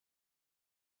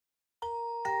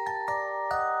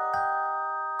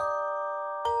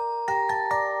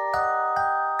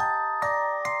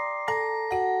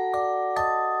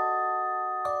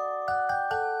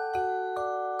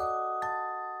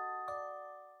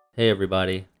Hey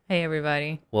everybody, Hey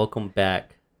everybody. welcome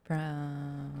back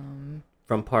From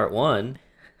from part one,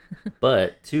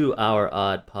 but to our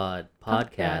Odd Pod podcast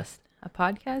podcast, a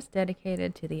podcast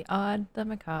dedicated to the odd, the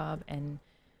macabre, and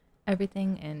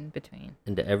everything in between.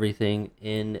 and to everything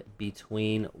in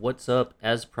between. What's up,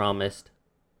 as promised,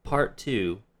 part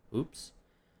two, oops,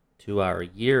 to our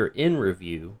year in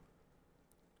review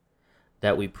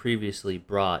that we previously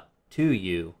brought to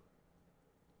you.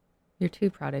 You're too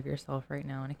proud of yourself right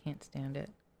now, and I can't stand it.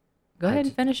 Go I ahead d-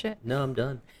 and finish it. no, I'm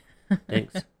done.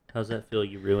 Thanks. How's that feel?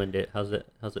 You ruined it. How's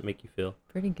it make you feel?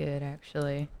 Pretty good,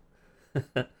 actually.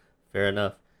 Fair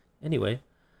enough. Anyway,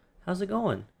 how's it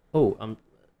going? Oh,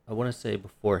 I want to say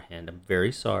beforehand, I'm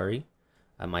very sorry.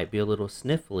 I might be a little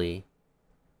sniffly.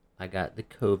 I got the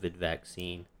COVID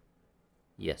vaccine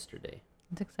yesterday.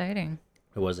 It's exciting.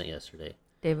 It wasn't yesterday.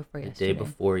 Day before The day yesterday.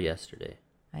 before yesterday.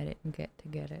 I didn't get to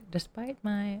get it, despite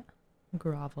my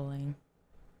groveling.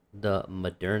 The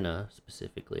Moderna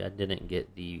specifically. I didn't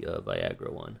get the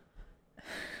Viagra one.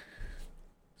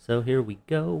 So here we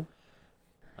go.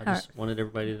 I How, just wanted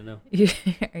everybody to know.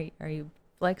 are you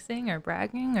flexing or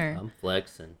bragging or I'm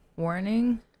flexing.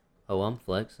 warning? Oh, I'm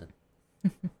flexing.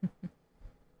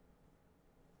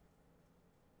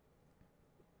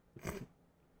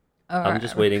 I'm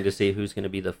just waiting to see who's going to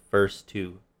be the first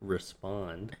to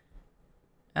respond.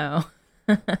 Oh.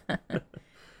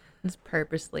 It's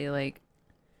purposely like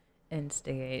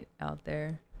instigate out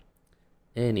there.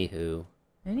 Anywho,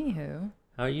 Anywho,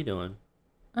 how are you doing?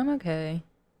 I'm okay.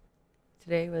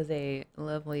 Today was a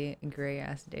lovely gray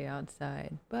ass day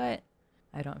outside, but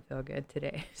I don't feel good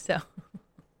today. So,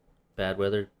 Bad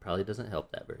weather probably doesn't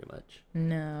help that very much.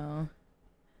 no.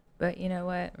 But you know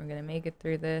what? We're going to make it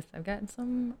through this. I've got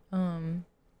some kind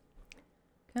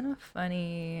of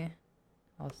funny,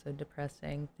 also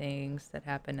depressing things that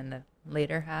happened in the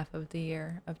later half of the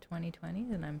year of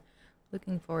 2020, and I'm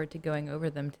looking forward to going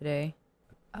over them today.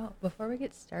 Oh, before we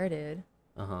get started,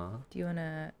 Uh-huh. do you want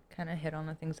to kind of hit on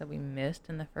the things that we missed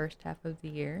in the first half of the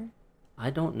year?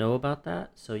 I don't know about that,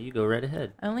 so you go right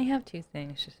ahead. I only have two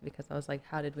things just because I was like,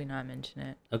 how did we not mention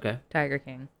it? Okay. Tiger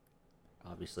King.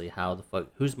 Obviously, how the fuck...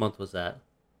 Whose month was that?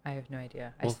 I have no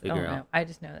idea. We'll I figure don't it know.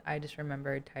 out. I just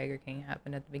remembered Tiger King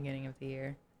happened at the beginning of the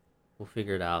year. We'll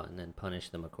figure it out and then punish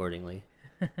them accordingly.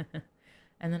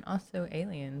 And then also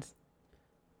Aliens.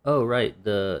 Oh, right.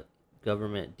 The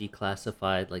government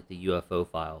declassified, like, the UFO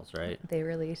files, right? They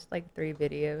released like 3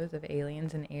 videos of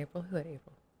aliens in April. Who had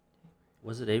April?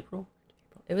 Was it April?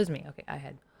 It was me. Okay, I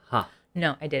had. Ha.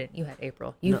 No, I didn't. You had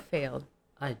April. You No, failed.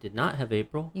 I did not have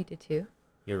April. You did too?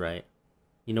 You're right.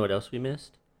 You know what else we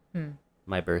missed? Hmm.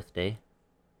 My birthday.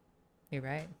 You're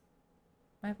right.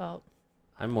 My fault.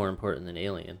 I'm more important than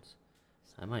aliens.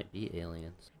 I might be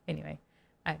aliens. Anyway,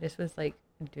 I just was like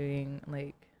doing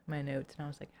like my notes and I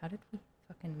was like, how did we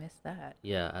fucking miss that?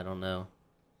 Yeah, I don't know.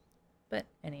 But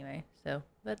anyway, so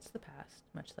that's the past,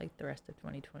 much like the rest of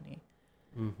 2020.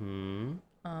 Mm-hmm.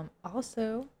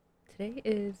 Also, today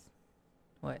is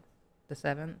what? The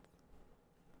 7th?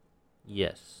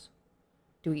 Yes.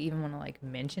 Do we even want to like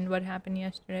mention what happened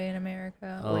yesterday in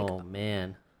America? Like, Oh,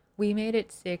 man. we made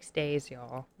it 6 days,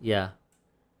 y'all. Yeah.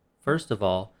 First of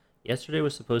all, yesterday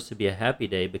was supposed to be a happy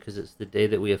day because it's the day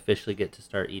that we officially get to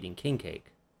start eating king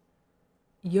cake.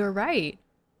 You're right.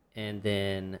 And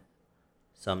then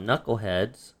some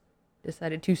knuckleheads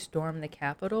Decided to storm the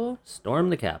Capitol.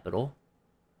 storm the Capitol,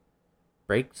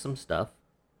 break some stuff,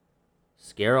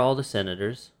 scare all the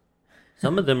senators.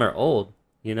 Some of them are old,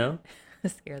 you know?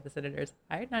 Scare the senators.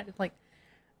 I not like,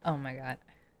 oh my god.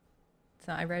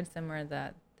 So I read somewhere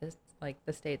that this like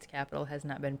the state's capital has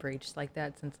not been breached like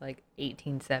that since like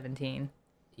 1817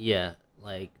 Yeah,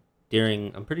 like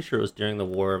I'm pretty sure it was during the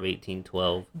War of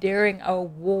 1812 during a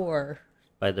war.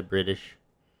 by the British.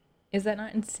 Is that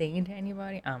not insane to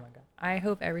anybody? Oh my god. I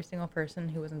hope every single person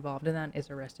who was involved in that is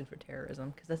arrested for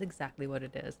terrorism because that's exactly what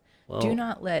it is. Do Well,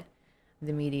 not let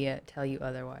the media tell you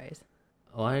otherwise.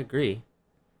 oh, I agree.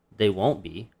 They won't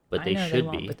be, but I they know they should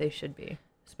won't, be. but they should be.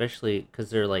 Especially because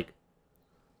they're like,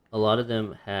 a lot of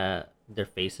them have, their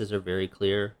faces are very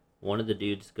clear. One of the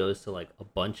dudes goes to like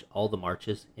all the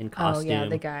marches in Oh yeah, the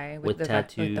costume guy with with the with the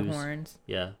tattoos. horns.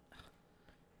 Yeah.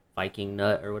 Viking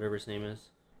Nut or whatever his name is.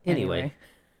 Anyway,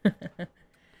 Anyway,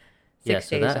 yeah, six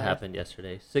so days that off. happened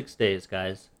yesterday. 6 days,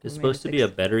 guys. It's We made it supposed to be a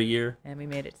six, better year, and we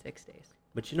made it 6 days.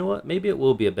 but you know what? Maybe it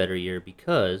will be a better year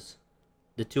because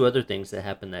the two other things that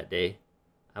happened that day,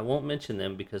 I won't mention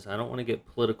them because I don't want to get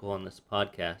political on this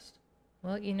podcast.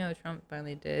 Well, you know, Trump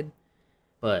finally did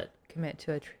But commit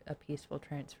to a peaceful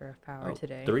transfer of power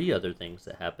today. 3 other things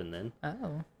that happened then.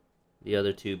 Oh, The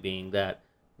other two being that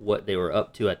what they were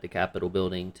up to at the Capitol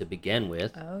building to begin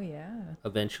with Oh, yeah.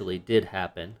 eventually did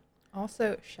happen.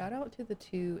 Also, shout out to the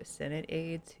two Senate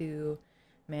aides who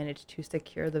managed to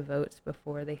secure the votes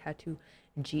before they had to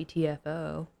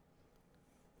GTFO.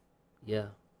 Yeah.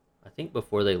 I think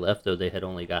before they left, though, they had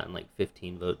only gotten like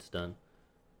 15 votes done.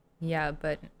 Yeah,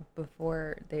 but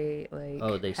before they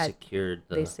Oh, they secured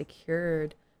the.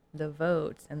 secured the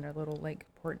votes in their little like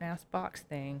important ass box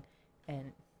thing,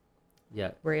 and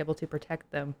Yeah. were able to protect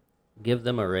them. Give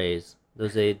them a raise.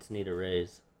 Those aides need a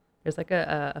raise. There's like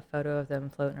a photo of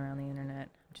them floating around the internet.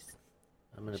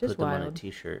 I'm going to Just put them on a wild.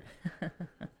 t-shirt.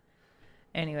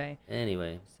 Anyway,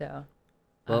 Anyway, so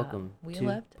welcome we to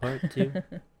left part 2.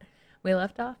 we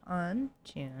left off on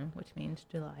June, which means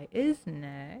July is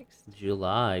next.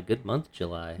 July. Good month,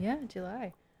 July. Yeah,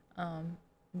 July.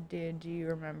 Did you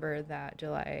remember that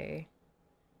July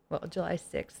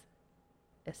 6th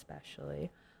especially,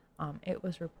 it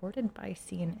was reported by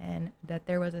CNN that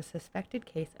there was a suspected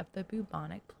case of the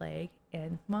bubonic plague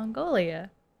in Mongolia.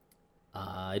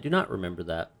 I do not remember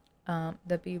that.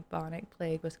 The bubonic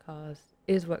plague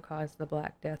is what caused the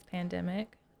Black Death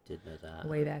pandemic Did know that.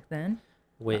 way back then.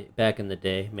 Way back in the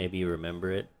day, maybe you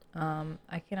remember it.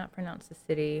 I cannot pronounce the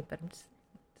city, but it's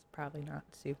probably not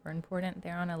super important.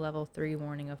 They're on a level 3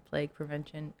 warning of plague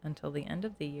prevention until the end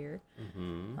of the year.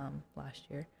 Mm-hmm. Last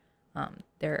year.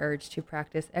 They're urged to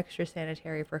practice extra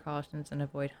sanitary precautions and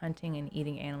avoid hunting and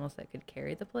eating animals that could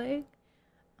carry the plague.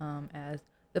 As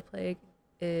the plague,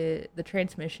 the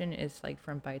transmission is like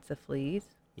from bites of fleas.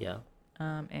 Yeah.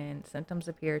 And symptoms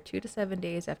appear 2 to 7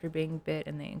 days after being bit,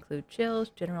 and they include chills,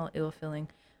 general ill feeling,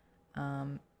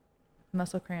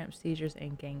 muscle cramps, seizures,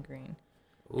 and gangrene.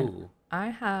 Ooh. And I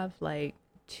have like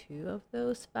 2 of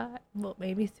those 5, well,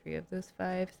 maybe 3 of those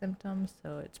 5 symptoms,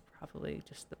 so it's probably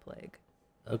just the plague.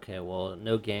 Okay, well,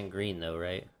 no gangrene though,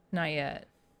 right? Not yet.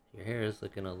 Your hair is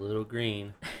looking a little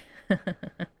green.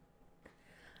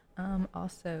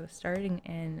 Also, starting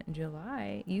in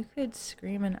July, you could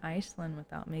scream in Iceland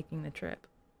without making the trip.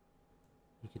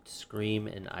 You could scream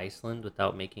in Iceland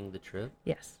without making the trip?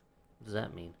 Yes. What does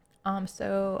that mean?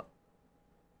 So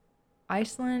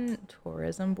Iceland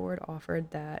Tourism Board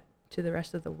offered that to the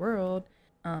rest of the world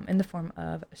in the form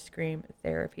of scream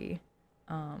therapy.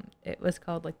 It was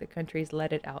called like the country's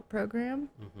Let It Out program,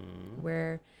 Mm-hmm.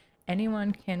 where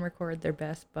anyone can record their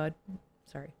best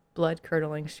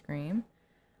blood-curdling scream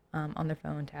on their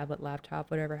phone, tablet, laptop,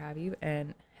 whatever have you,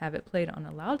 and have it played on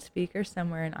a loudspeaker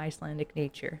somewhere in Icelandic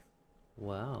nature.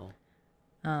 Wow.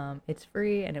 It's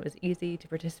free and it was easy to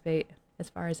participate. As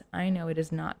far as I know, it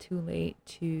is not too late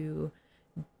to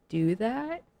do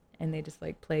that, and they just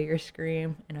like play your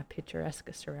scream in a picturesque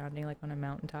surrounding, like on a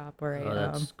mountaintop or Oh, a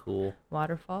that's cool.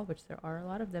 waterfall, which there are a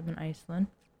lot of them in Iceland.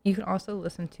 You can also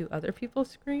listen to other people's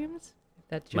screams if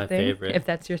that's your My thing. favorite. If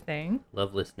that's your thing.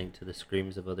 Love listening to the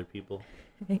screams of other people.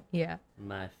 Yeah.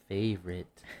 My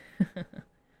favorite.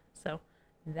 So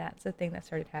that's a thing that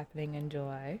started happening in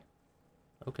July.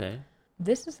 Okay.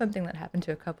 This is something that happened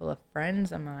to a couple of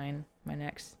friends of mine, my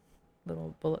next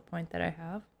little bullet point that I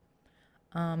have.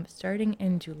 Starting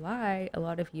in July, a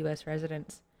lot of U.S.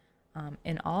 residents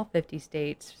in all 50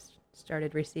 states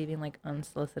started receiving like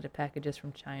unsolicited packages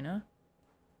from China.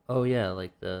 Oh yeah,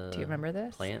 like the Do you remember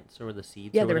this? plants or the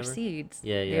seeds? Yeah, or they were whatever? seeds.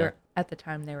 Yeah, They yeah. were, at the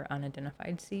time, they were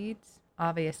unidentified seeds.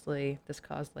 Obviously, this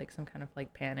caused like some kind of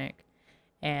like panic,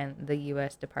 and the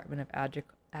U.S. Department of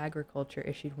Agriculture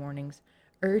issued warnings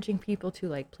urging people to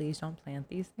like please don't plant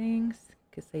these things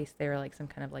because they were like some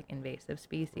kind of like invasive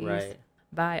species. Right.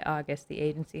 By August, the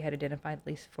agency had identified at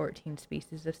least 14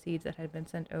 species of seeds that had been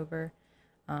sent over,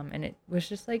 and it was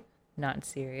just like not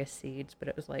serious seeds, but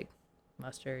it was like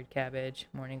mustard, cabbage,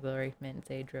 morning glory, mint,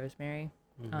 sage, rosemary,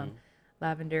 Mm-hmm.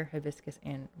 lavender, hibiscus,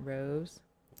 and rose.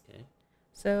 Okay.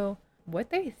 So what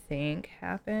they think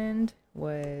happened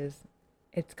was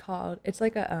it's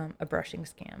like a brushing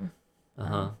scam,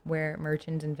 Uh-huh. where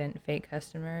merchants invent fake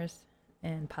customers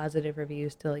and positive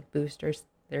reviews to like boost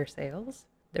their sales.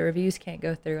 The reviews can't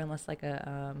go through unless like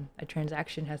a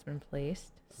transaction has been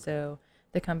placed. So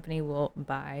the company will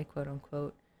buy, quote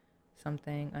unquote,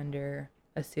 something under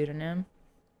a pseudonym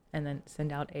and then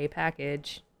send out a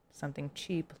package, something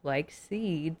cheap like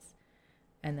seeds,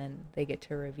 and then they get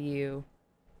to review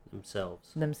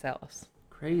themselves.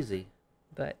 Crazy.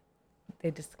 But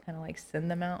they just kind of like send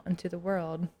them out into the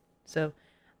world. So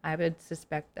I would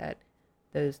suspect that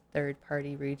those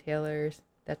third-party retailers,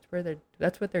 that's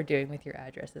what they're doing with your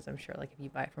addresses. I'm sure, like if you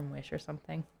buy from Wish or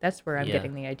something, that's where I'm Yeah.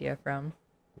 getting the idea from.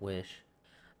 Wish.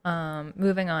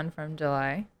 Moving on from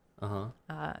July,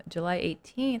 Uh-huh. July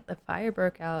 18th, a fire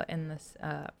broke out in this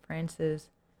France's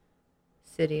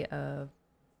city of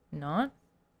Nantes.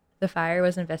 The fire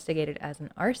was investigated as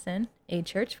an arson. A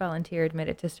church volunteer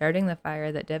admitted to starting the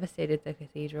fire that devastated the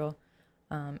cathedral.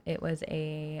 It was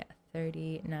a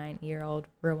 39-year-old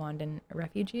Rwandan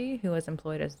refugee who was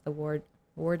employed as the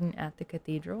warden at the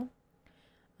cathedral.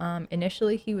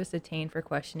 Initially, he was detained for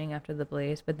questioning after the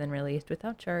blaze, but then released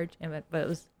without charge, but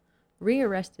was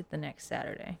rearrested the next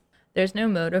Saturday. There's no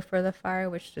motive for the fire,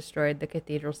 which destroyed the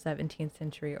cathedral's 17th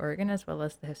century organ as well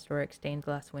as the historic stained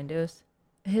glass windows.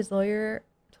 His lawyer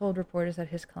told reporters that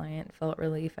his client felt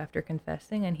relief after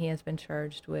confessing, and he has been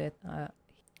charged with,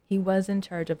 he was in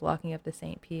charge of locking up the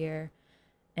St. Pierre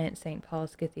and St.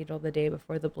 Paul's Cathedral the day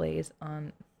before the blaze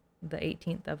on the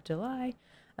 18th of July.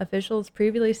 Officials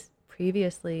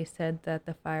previously said that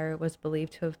the fire was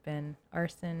believed to have been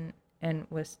arson and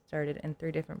was started in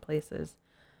 3 different places.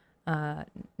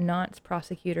 Nantes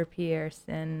prosecutor Pierre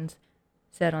Sens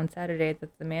said on Saturday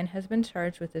that the man has been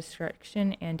charged with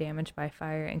destruction and damage by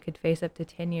fire and could face up to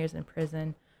 10 years in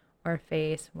prison or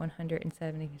face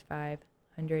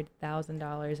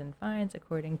 $175,000 in fines,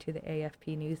 according to the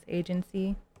AFP news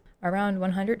agency. Around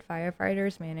 100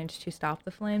 firefighters managed to stop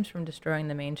the flames from destroying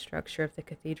the main structure of the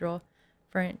cathedral.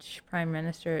 French Prime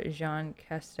Minister Jean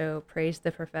Castex praised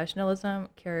the professionalism,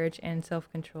 courage, and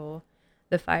self-control.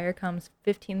 The fire comes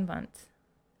 15 months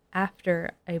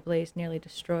after a blaze nearly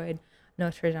destroyed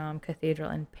Notre Dame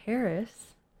Cathedral in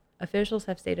Paris. Officials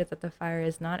have stated that the fire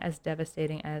is not as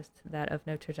devastating as that of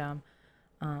Notre Dame,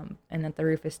 and that the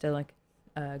roof is still in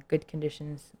good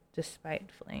conditions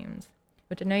despite flames.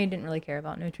 Which I know you didn't really care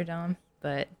about Notre Dame,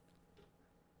 but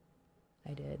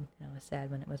I did. And I was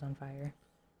sad when it was on fire.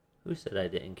 Who said I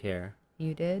didn't care?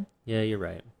 You did? Yeah, you're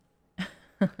right.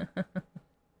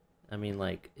 I mean,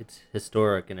 like, it's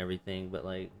historic and everything, but,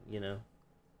 like, you know.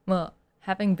 Well,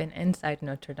 having been inside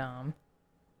Notre Dame,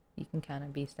 you can kind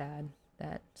of be sad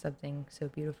that something so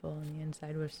beautiful on the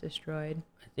inside was destroyed.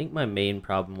 I think my main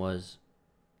problem was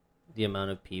the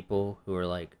amount of people who are,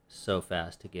 like, so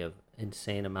fast to give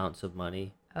insane amounts of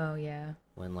money. Oh, yeah.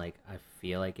 When, like, I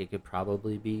feel like it could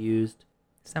probably be used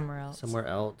somewhere else.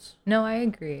 No, I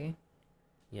agree.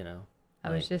 You know. I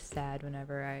was just sad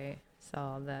whenever I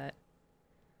saw that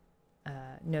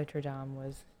Notre Dame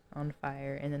was on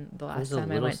fire, and then the last time I went to Paris. It was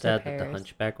a little sad that the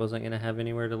Hunchback wasn't going to have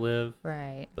anywhere to live.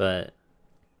 Right. But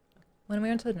when we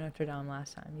went to Notre Dame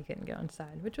last time, you couldn't go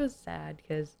inside, which was sad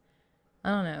because,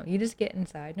 I don't know, you just get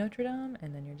inside Notre Dame,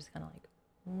 and then you're just kind of like,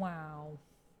 wow.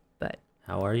 But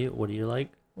how are you? What do you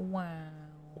like? Wow.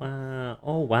 Wow.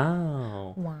 Oh,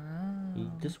 wow.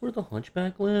 Wow. This is where the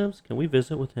Hunchback lives? Can we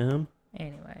visit with him?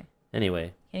 Anyway.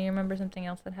 Can you remember something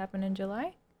else that happened in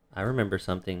July? I remember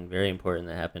something very important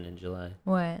that happened in July.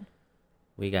 What?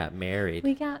 We got married.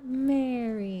 We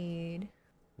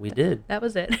did. That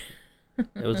was it.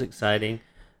 It was exciting.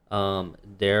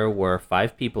 There were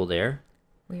 5 people there.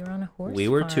 We were on a horse We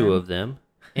were 2 of them.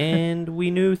 And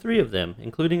we knew 3 of them,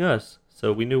 including us.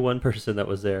 So we knew one person that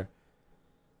was there.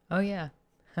 Oh, yeah.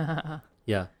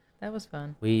 Yeah. That was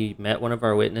fun. We met one of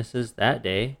our witnesses that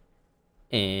day.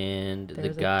 And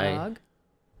there the guy... a dog?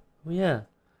 Oh, yeah.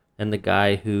 And the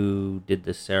guy who did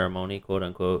the ceremony, quote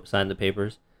unquote, signed the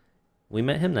papers. We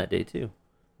met him that day too.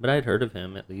 But I'd heard of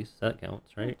him at least. That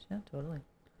counts, right? Yeah, totally.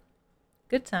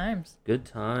 Good times. Good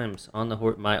times. On the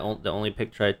horse. The only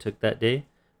picture I took that day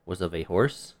was of a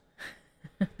horse.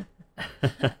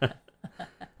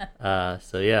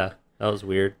 So yeah, that was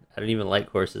weird. I didn't even like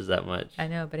horses that much. I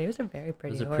know, but it was a very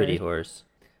pretty horse. It was a pretty horse.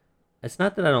 It's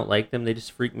not that I don't like them. They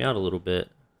just freak me out a little bit.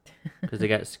 Because they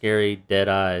got scary, dead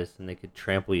eyes, and they could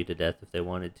trample you to death if they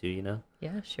wanted to, you know?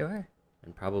 Yeah, sure.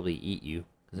 And probably eat you,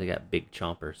 because they got big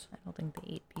chompers. I don't think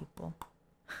they eat people.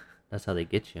 That's how they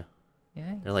get you.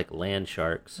 Yeah. They're like land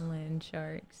sharks. Land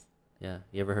sharks. Yeah.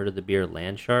 You ever heard of the beer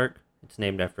Land Shark? It's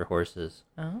named after horses.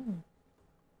 Oh.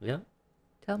 Yeah.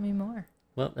 Tell me more.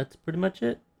 Well, that's pretty much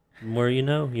it. The more you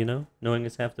know. Knowing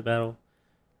is half the battle.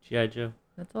 G.I. Joe.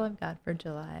 That's all I've got for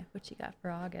July. What you got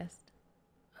for August?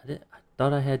 I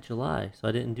thought I had July, so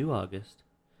I didn't do August.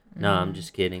 No, I'm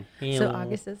just kidding. So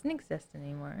August doesn't exist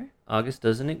anymore. August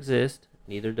doesn't exist.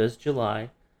 Neither does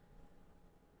July.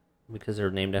 Because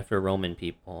they're named after Roman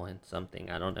people and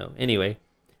something. I don't know. Anyway,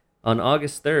 on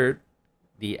August 3rd,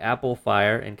 the Apple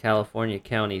Fire in California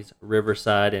counties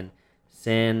Riverside and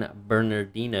San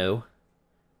Bernardino.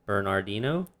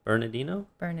 Bernardino? No,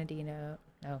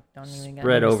 don't even get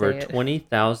spread over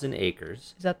 20,000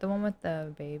 acres. Is that the one with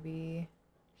the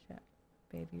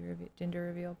gender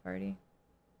reveal party?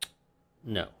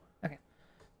 No. Okay.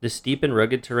 The steep and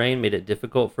rugged terrain made it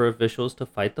difficult for officials to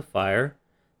fight the fire.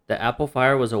 The Apple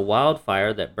Fire was a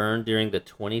wildfire that burned during the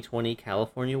 2020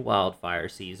 California wildfire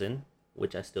season,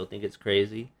 which I still think is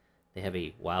crazy They have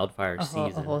a wildfire A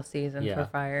season. whole season for Yeah.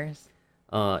 fires.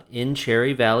 In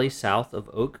Cherry Valley, south of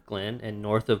Oak Glen, and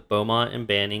north of Beaumont and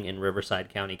Banning in Riverside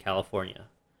County, California.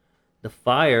 The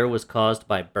fire was caused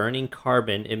by burning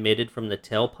carbon emitted from the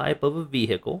tailpipe of a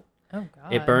vehicle. Oh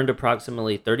God. It burned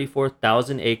approximately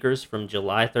 34,000 acres from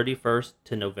July 31st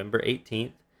to November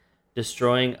 18th,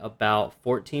 destroying about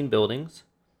 14 buildings.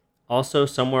 Also,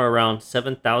 somewhere around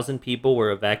 7,000 people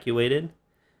were evacuated.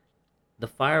 The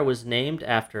fire was named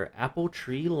after Apple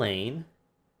Tree Lane,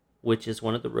 which is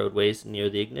one of the roadways near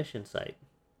the ignition site.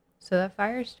 So that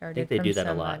fire started they from do that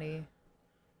a lot. somebody.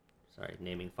 Sorry,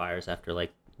 naming fires after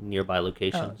like nearby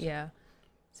locations. Oh yeah.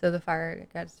 So the fire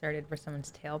got started for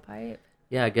someone's tailpipe.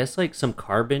 Yeah, I guess like some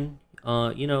carbon,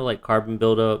 like carbon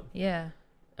buildup. Yeah.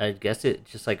 I guess it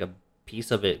just like a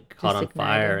piece of it caught on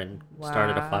fire and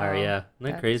started a fire. Wow. Yeah,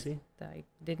 isn't that crazy? I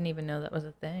didn't even know that was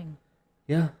a thing.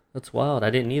 Yeah, that's wild. I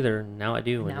didn't either. Now I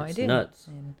do, and Now I it's do. nuts.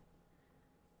 And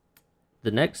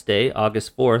The next day,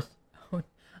 August 4th,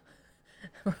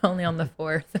 we're only on the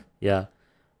 4th. yeah,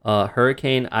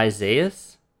 Hurricane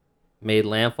Isaias made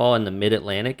landfall in the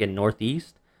mid-Atlantic and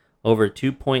Northeast. Over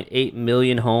 2.8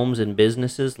 million homes and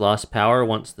businesses lost power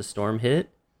once the storm hit.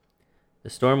 The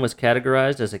storm was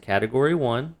categorized as a Category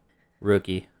 1,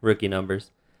 rookie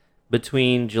numbers.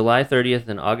 Between July 30th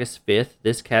and August 5th,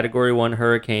 this Category 1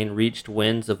 hurricane reached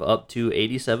winds of up to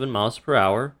 87 miles per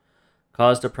hour,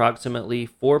 caused approximately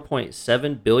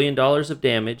 $4.7 billion of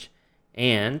damage,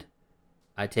 and,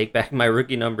 I take back my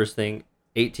rookie numbers thing,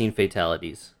 18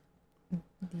 fatalities.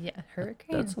 Yeah,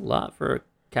 hurricane. That's a lot for a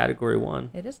Category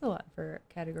 1. It is a lot for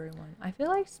Category 1. I feel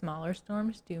like smaller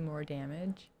storms do more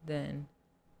damage than...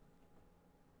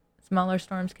 Smaller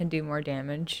storms can do more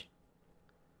damage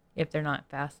if they're not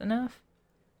fast enough.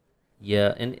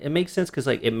 Yeah, and it makes sense because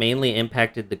like it mainly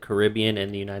impacted the Caribbean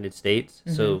and the United States.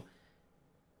 Mm-hmm. So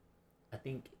I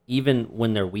think even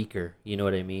when they're weaker, you know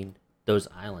what I mean? Those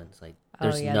islands, like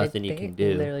there's nothing you can do.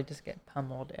 They literally just get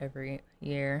pummeled every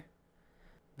year.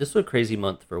 This was a crazy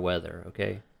month for weather,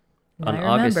 okay? I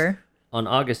remember. On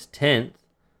August 10th,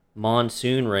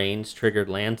 monsoon rains triggered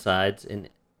landslides in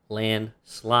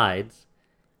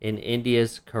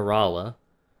India's Kerala.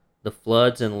 The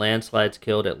floods and landslides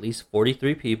killed at least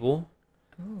 43 people.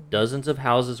 Ooh. Dozens of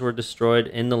houses were destroyed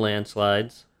in the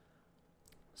landslides.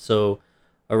 So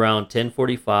around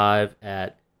 10:45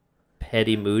 at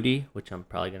Petty, which I'm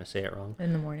probably going to say it wrong.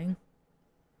 In the morning.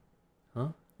 Huh?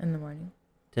 In the morning.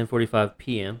 10:45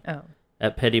 p.m. Oh.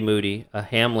 At Petty, a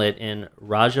hamlet in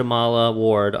Rajamala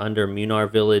ward under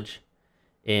Munnar village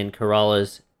in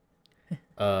Kerala's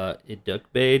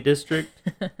Idukbey district.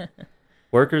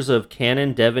 Workers of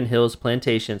Cannon Devon Hills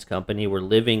Plantations Company were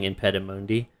living in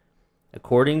Pedimundi.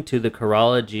 According to the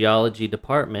Kerala Geology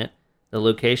Department, the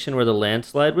location where the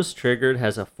landslide was triggered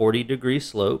has a 40-degree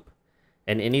slope,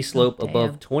 and any slope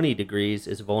above 20 degrees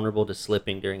is vulnerable to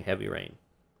slipping during heavy rain.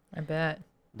 I bet.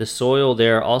 The soil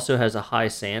there also has a high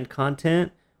sand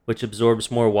content, which absorbs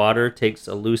more water, takes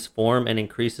a loose form, and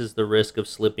increases the risk of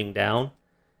slipping down.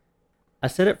 I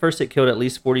said at first it killed at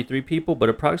least 43 people, but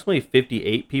approximately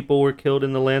 58 people were killed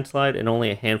in the landslide, and only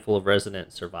a handful of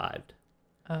residents survived.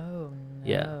 Oh, no.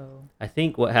 Yeah. I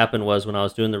think what happened was when I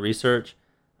was doing the research,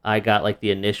 I got like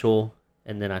the initial,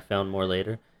 and then I found more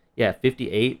later. Yeah,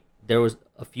 58. There was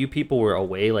a few people were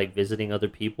away, like visiting other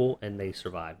people, and they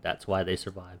survived. That's why they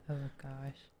survived. Oh,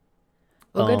 gosh.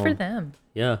 Well, good for them.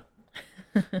 Yeah.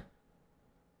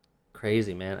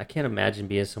 Crazy, man. I can't imagine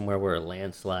being somewhere where a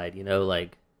landslide,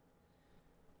 like...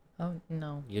 Oh,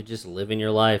 no. You're just living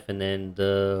your life, and then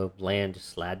the land just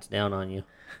slides down on you.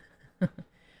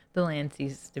 The land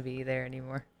ceases to be there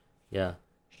anymore. Yeah.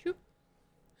 Shoot.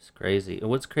 It's crazy. And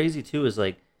what's crazy, too, is,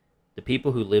 like, the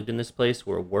people who lived in this place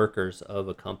were workers of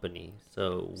a company.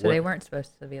 So they weren't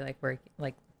supposed to be, like,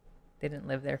 they didn't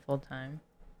live there full time?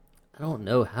 I don't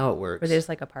know how it works. Or there's,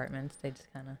 like, apartments. They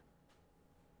just kind of...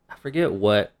 I forget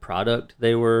what product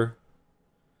they were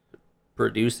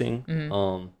producing.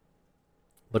 Mm-hmm.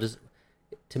 But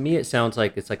to me, it sounds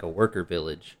like it's like a worker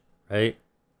village, right?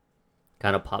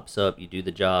 Kind of pops up, you do the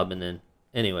job, and then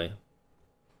anyway.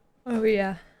 Oh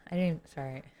yeah,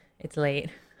 sorry, it's late.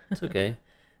 It's okay.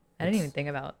 I didn't even think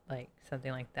about like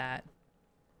something like that.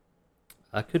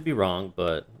 I could be wrong,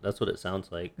 but that's what it sounds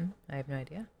like. I have no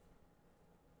idea.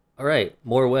 All right,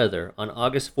 more weather. On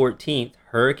August 14th,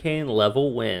 hurricane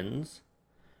level winds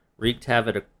wreaked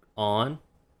havoc on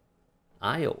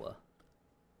Iowa.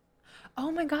 Oh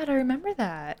my God, I remember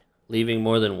that. Leaving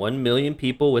more than 1 million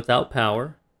people without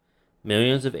power.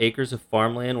 Millions of acres of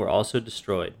farmland were also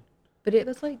destroyed. But it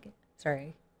was like,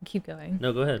 sorry, keep going.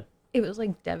 No, go ahead. It was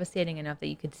like devastating enough that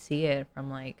you could see it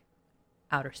from like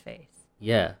outer space.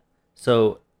 Yeah.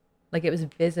 So Like it was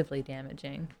visibly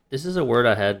damaging. this is a word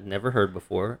I had never heard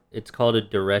before. It's called a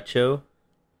derecho.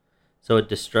 So a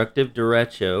destructive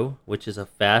derecho, which is a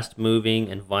fast-moving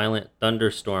and violent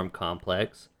thunderstorm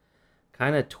complex,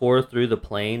 kind of tore through the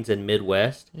plains and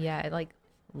Midwest. Yeah, it like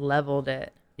leveled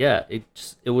it. Yeah,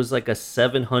 it was like a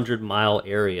 700-mile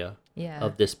area Yeah.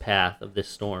 of this path of this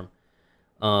storm.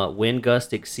 Wind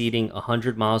gust exceeding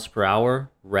 100 miles per hour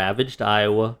ravaged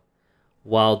Iowa,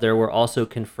 while there were also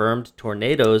confirmed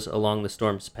tornadoes along the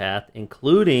storm's path,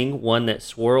 including one that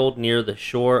swirled near the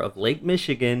shore of Lake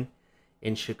Michigan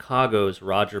in Chicago's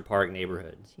Roger Park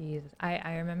neighborhood. Jesus.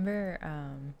 I remember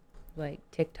like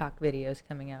TikTok videos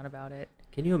coming out about it.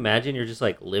 Can you imagine you're just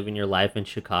like living your life in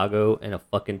Chicago and a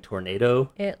fucking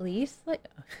tornado? At least like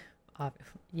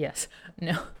yes.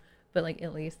 No. But like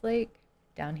at least like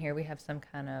down here we have some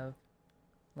kind of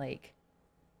like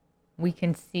we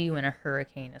can see when a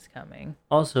hurricane is coming.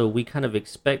 Also, we kind of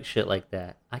expect shit like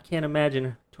that. I can't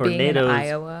imagine Being in tornadoes.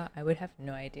 Iowa, I would have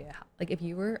no idea how. Like if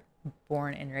you were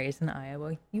born and raised in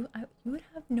Iowa, you would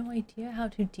have no idea how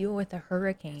to deal with a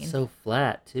hurricane. So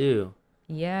flat too.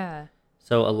 Yeah.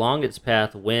 So along its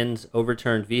path, winds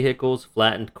overturned vehicles,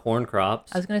 flattened corn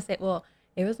crops. I was gonna say, well,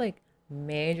 it was like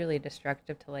majorly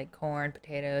destructive to like corn,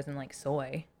 potatoes, and like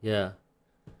soy. Yeah,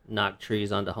 knocked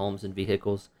trees onto homes and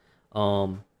vehicles.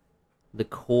 The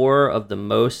core of the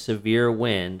most severe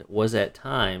wind was at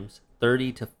times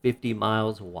 30 to 50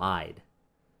 miles wide.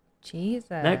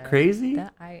 Jesus. Isn't that crazy?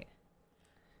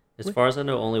 As With- far as I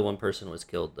know, only one person was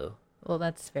killed though. Well,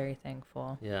 that's very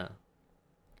thankful. Yeah.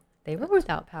 They were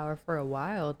without power for a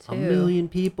while too. 1 million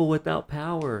people without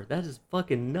power. That is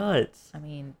fucking nuts. I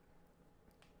mean,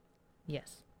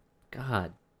 yes.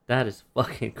 God, that is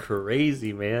fucking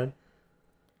crazy, man.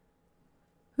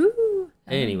 Whoo.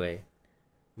 Anyway,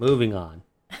 moving on.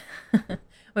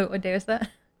 Wait, what day was that?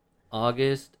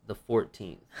 August the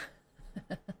 14th.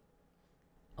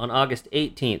 On August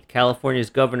 18th, California's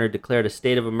governor declared a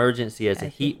state of emergency as a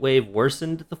heat wave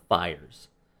worsened the fires.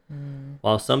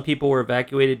 While some people were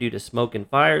evacuated due to smoke and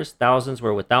fires, thousands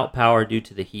were without power due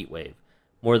to the heat wave.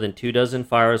 More than 24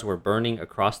 fires were burning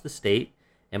across the state,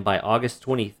 and by August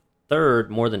 23rd,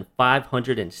 more than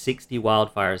 560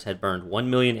 wildfires had burned 1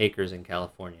 million acres in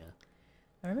California.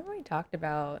 I remember we talked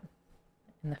about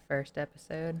in the first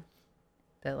episode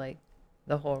that like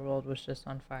the whole world was just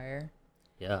on fire.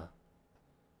 Yeah.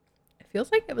 It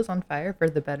feels like it was on fire for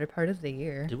the better part of the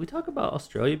year. Did we talk about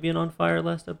Australia being on fire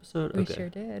last episode? We sure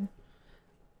did.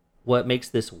 What makes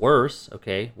this worse,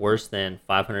 worse than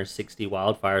 560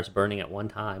 wildfires burning at one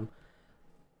time,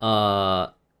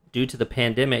 due to the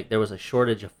pandemic, there was a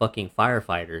shortage of fucking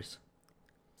firefighters.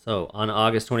 So, on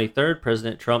August 23rd,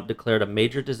 President Trump declared a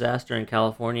major disaster in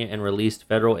California and released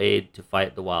federal aid to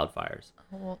fight the wildfires.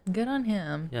 Oh, well, good on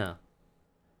him. Yeah.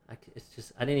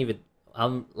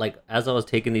 I'm like, as I was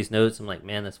taking these notes, I'm like,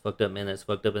 man, that's fucked up, man, that's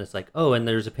fucked up. And it's like, oh, and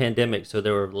there's a pandemic, so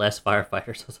there were less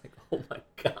firefighters. I was like, oh my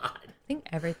God. I think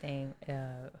everything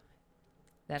that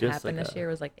Just happened like this year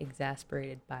was like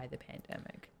exasperated by the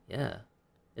pandemic. Yeah.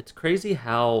 It's crazy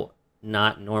how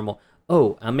not normal.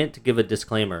 Oh, I meant to give a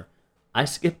disclaimer. I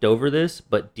skipped over this,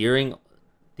 but during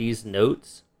these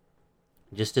notes,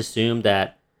 just assume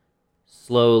that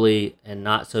slowly and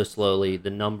not so slowly, the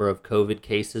number of COVID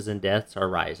cases and deaths are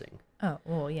rising. Oh,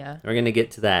 well, yeah. We're going to get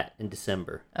to that in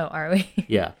December. Oh, are we?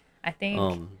 Yeah. I think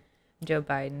Joe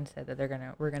Biden said that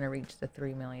we're gonna reach the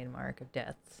 3 million mark of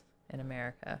deaths in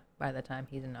America by the time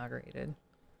he's inaugurated.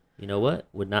 You know what?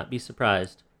 Would not be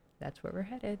surprised. That's where we're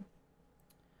headed.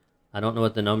 I don't know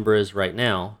what the number is right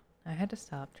now. I had to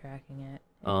stop tracking it.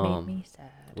 It made me sad.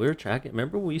 We were tracking.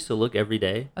 Remember we used to look every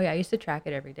day? Oh yeah, I used to track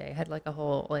it every day. I had like a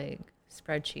whole like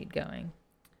spreadsheet going.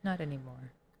 Not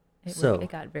anymore. It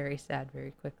got very sad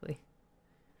very quickly.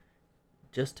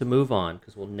 Just to move on,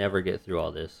 because we'll never get through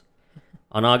all this.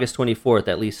 On August 24th,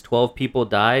 at least 12 people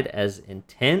died as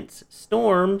intense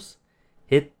storms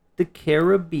hit the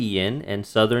Caribbean and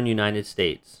southern United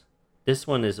States. This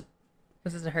one is...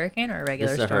 Was this a hurricane or a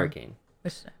regular This is a storm? hurricane.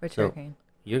 Which So, hurricane?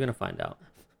 You're going to find out.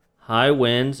 High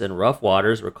winds and rough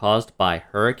waters were caused by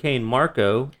Hurricane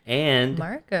Marco and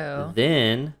Marco.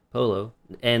 then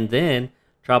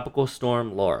Tropical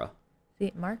Storm Laura.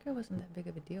 See, Marco wasn't that big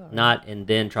of a deal. Right? Not and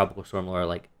then Tropical Storm Laura.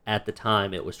 Like at the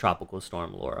time, it was Tropical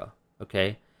Storm Laura.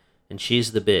 Okay, and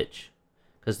she's the bitch,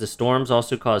 because the storms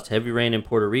also caused heavy rain in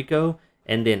Puerto Rico,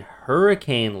 and then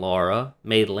Hurricane Laura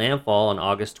made landfall on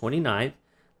August 29th,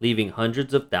 leaving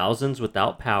hundreds of thousands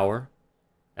without power.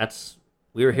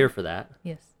 We were here for that.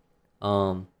 Yes.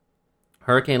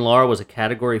 Hurricane Laura was a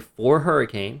Category 4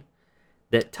 hurricane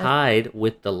that tied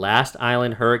with the last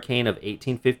island hurricane of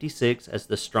 1856 as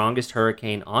the strongest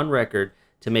hurricane on record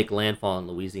to make landfall in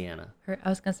Louisiana. I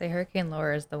was going to say Hurricane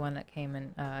Laura is the one that came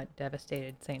and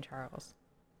devastated St. Charles.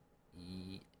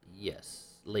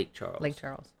 Yes, Lake Charles. Lake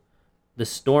Charles. The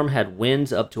storm had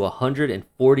winds up to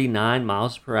 149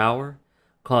 miles per hour,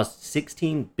 caused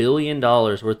 $16 billion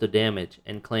worth of damage,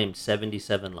 and claimed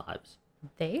 77 lives.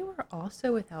 They were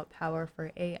also without power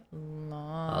for a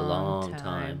long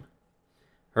time.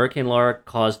 Hurricane Laura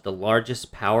caused the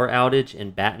largest power outage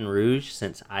in Baton Rouge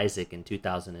since Isaac in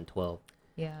 2012.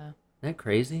 Yeah. Isn't that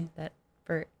crazy?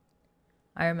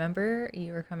 I remember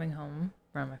you were coming home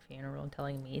from a funeral and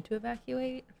telling me to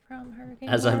evacuate from Hurricane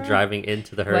As Laura. I'm driving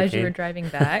into the hurricane. As you were driving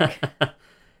back.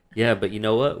 Yeah, but you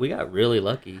know what? We got really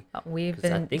lucky. I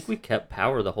think we kept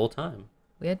power the whole time.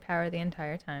 We had power the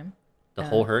entire time. The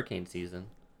whole hurricane season.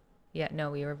 Yeah, no,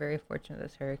 we were very fortunate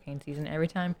this hurricane season. Every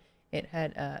time it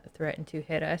had threatened to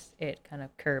hit us, it kind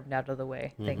of curved out of the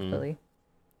way, thankfully.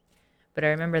 But I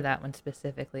remember that one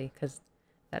specifically because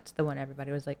that's the one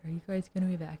everybody was like, "Are you guys going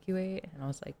to evacuate?" And I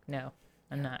was like, "No,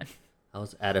 I'm not." I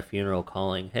was at a funeral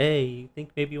calling, "Hey, you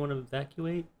think maybe you want to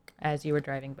evacuate?" As you were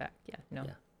driving back. Yeah, no.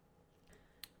 Yeah.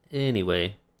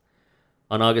 Anyway,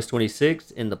 on August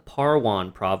 26th, in the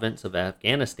Parwan province of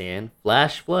Afghanistan,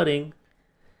 flash flooding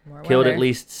killed at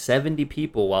least 70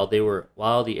 people while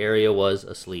the area was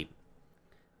asleep.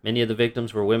 Many of the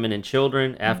victims were women and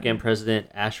children. Afghan President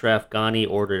Ashraf Ghani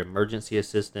ordered emergency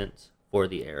assistance for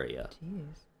the area.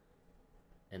 Jeez.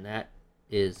 And that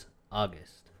is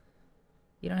August.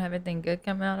 You don't have anything good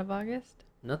coming out of August?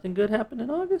 Nothing good happened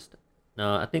in August?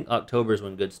 No, I think October is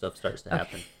when good stuff starts to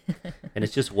happen. And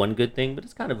it's just one good thing, but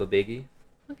it's kind of a biggie.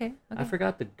 Okay. I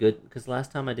forgot the good, because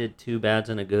last time I did 2 bads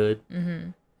and a good. Mm-hmm.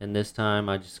 And this time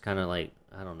I just kind of I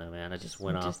don't know, man. I just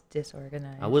went off. Just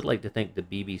disorganized. I would like to thank the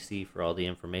BBC for all the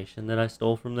information that I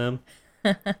stole from them.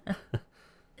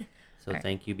 So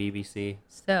thank you, BBC.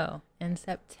 So, in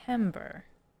September,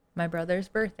 my brother's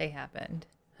birthday happened.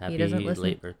 Happy he doesn't listen,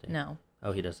 late birthday. No.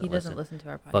 Oh, he doesn't He doesn't listen to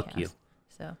our podcast. Fuck you.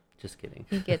 So just kidding.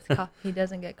 He gets he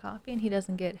doesn't get coffee and he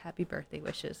doesn't get happy birthday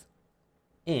wishes.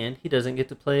 And he doesn't get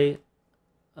to play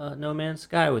No Man's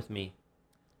Sky with me.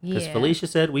 Because Yeah. Felicia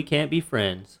said we can't be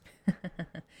friends.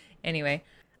 Anyway,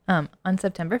 on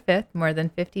September 5th, more than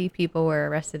 50 people were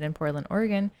arrested in Portland,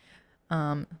 Oregon,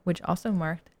 which also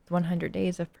marked 100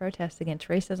 days of protests against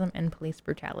racism and police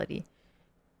brutality.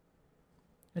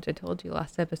 Which I told you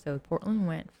last episode, Portland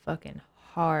went fucking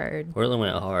hard. Portland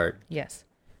went hard. Yes.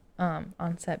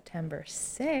 On September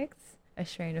 6th, a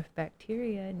strain of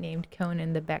bacteria named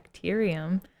Conan the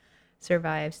Bacterium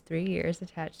survives 3 years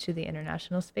attached to the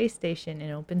International Space Station in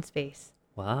open space.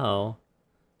 Wow.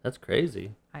 That's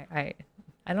crazy. I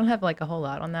don't have a whole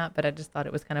lot on that, but I just thought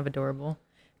it was kind of adorable.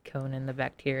 Conan the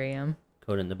Bacterium.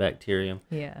 Conan the Bacterium.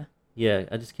 Yeah. Yeah,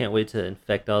 I just can't wait to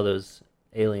infect all those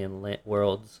alien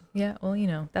worlds. Yeah,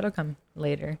 well, that'll come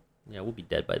later. Yeah, we'll be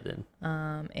dead by then.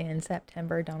 In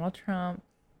September, Donald Trump,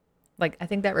 I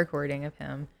think that recording of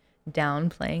him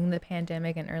downplaying the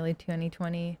pandemic in early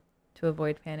 2020 to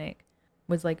avoid panic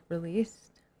was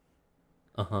released.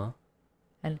 Uh-huh.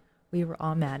 And we were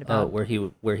all mad about where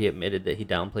he admitted that he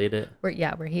downplayed it?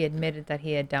 where he admitted that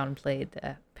he had downplayed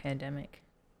the pandemic.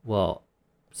 Well,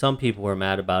 some people were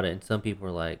mad about it and some people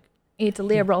were like, It's a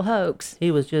liberal hoax. he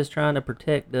was just trying to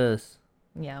protect us.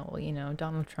 Yeah, well,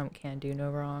 Donald Trump can't do no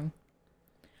wrong.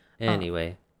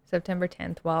 Anyway. September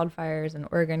 10th, wildfires in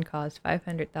Oregon caused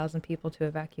 500,000 people to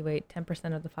evacuate,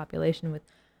 10% of the population, with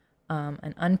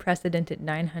an unprecedented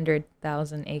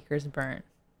 900,000 acres burnt.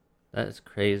 That is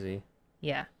crazy.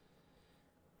 Yeah.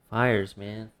 Fires,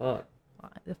 man. Fuck.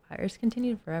 The fires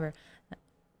continued forever.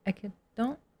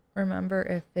 Don't remember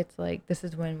if it's this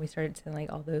is when we started seeing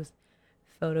all those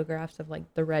photographs of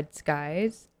the red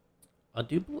skies. I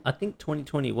think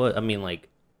 2020 was,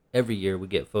 every year we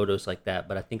get photos like that,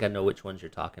 but I think I know which ones you're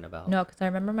talking about. No, because I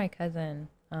remember my cousin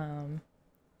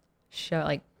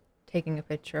taking a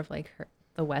picture of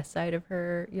the west side of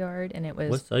her yard, and it was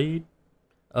West side?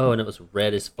 Oh, and it was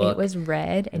red as fuck. It was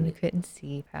red, and you couldn't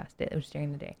see past it. It was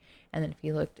during the day, and then if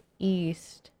you looked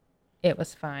east, it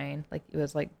was fine. It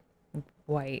was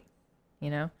white,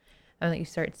 and then you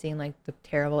start seeing the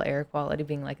terrible air quality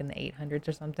being in the 800s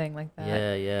or something like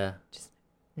that. Yeah. Just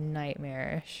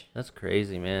nightmarish. That's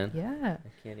crazy, man. Yeah. I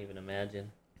can't even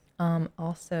imagine.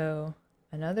 Also,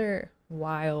 another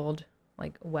wild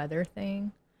weather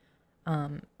thing.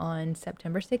 On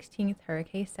September 16th,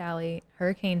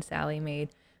 Hurricane Sally made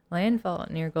landfall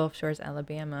near Gulf Shores,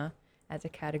 Alabama, as a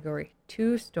Category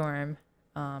 2 storm,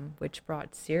 which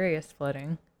brought serious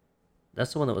flooding.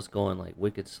 That's the one that was going like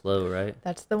wicked slow, right?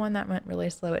 That's the one that went really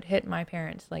slow. It hit my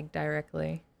parents like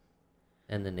directly.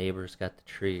 And the neighbors got the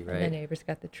tree, right? And the neighbors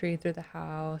got the tree through the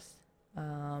house.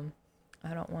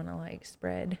 I don't want to like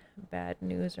spread bad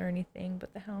news or anything,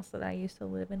 but the house that I used to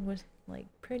live in was like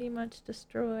pretty much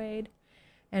destroyed,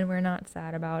 and we're not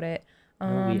sad about it.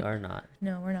 No, we are not.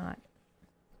 No, we're not.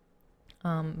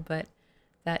 But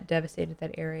that devastated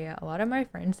that area. A lot of my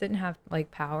friends didn't have like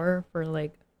power for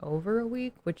like over a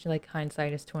week, which like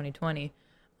hindsight is 2020.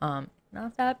 Not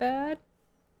that bad.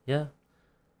 Yeah.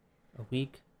 A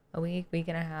week. A week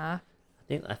and a half.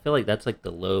 I feel like that's like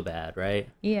the low bad, right?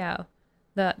 Yeah.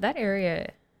 That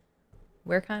area,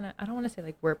 we're kind of, I don't want to say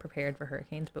like we're prepared for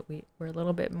hurricanes, but we're a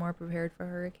little bit more prepared for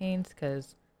hurricanes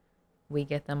because we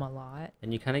get them a lot.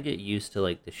 And you kind of get used to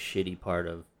like the shitty part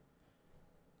of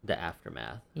the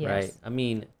aftermath, Yes. right? I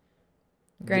mean,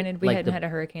 Granted, we like hadn't had a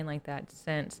hurricane like that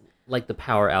since. like the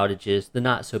power outages, the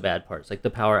not so bad parts, like the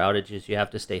power outages, you have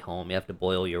to stay home, you have to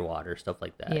boil your water, stuff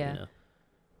like that, Yeah. you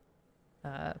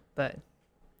know? But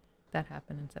that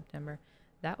happened in September.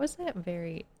 That was a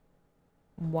very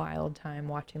wild time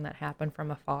watching that happen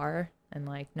from afar and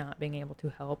like not being able to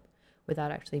help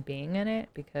without actually being in it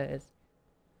because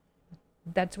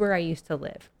that's where I used to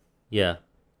live. Yeah.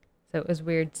 So it was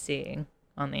weird seeing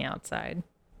on the outside,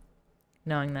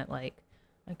 knowing that like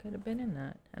I could have been in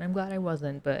that, and I'm glad I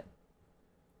wasn't. But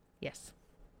yes,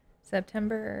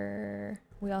 September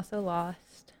we also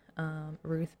lost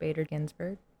Ruth Bader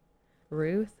Ginsburg.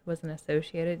 Ruth was an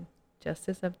Associated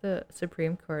Justice of the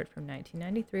Supreme Court from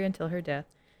 1993 until her death.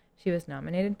 She was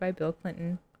nominated by Bill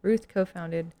Clinton. Ruth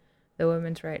co-founded the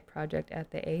Women's Right Project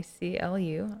at the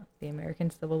ACLU, the American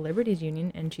Civil Liberties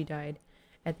Union, and she died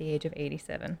at the age of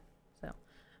 87. So,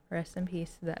 rest in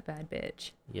peace to that bad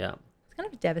bitch. Yeah. It's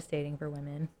kind of devastating for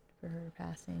women for her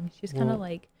passing. She was kind of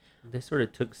like... They sort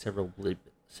of took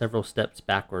several steps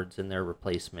backwards in their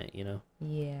replacement, you know?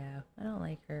 Yeah, I don't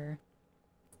like her.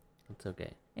 That's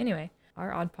okay. Anyway,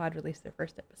 our Odd Pod released their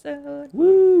first episode.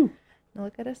 Woo! Now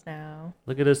look at us now.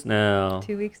 Look at us now.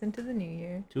 2 weeks into the new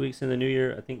year. 2 weeks in the new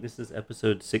year. I think this is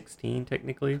episode 16,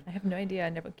 technically. I have no idea.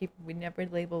 We never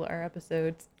label our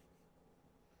episodes.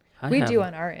 We do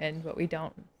on our end, but we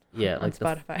don't on like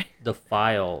Spotify. The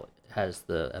file has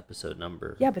the episode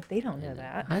number. Yeah, but they don't know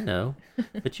that. I know.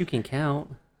 But you can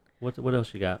count. What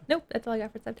else you got? Nope, that's all I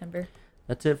got for September.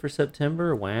 That's it for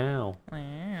September? Wow.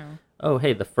 Wow. Oh,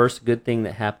 hey, the first good thing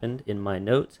that happened in my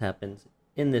notes happens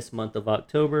in this month of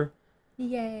October.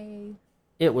 Yay.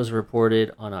 It was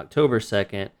reported on October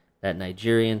 2nd that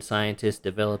Nigerian scientists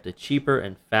developed a cheaper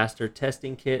and faster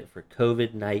testing kit for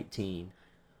COVID-19.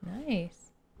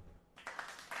 Nice.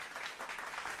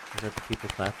 Is that the people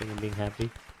clapping and being happy?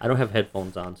 I don't have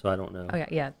headphones on, so I don't know. Oh,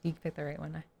 yeah, you picked the right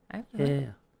one. Yeah.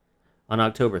 On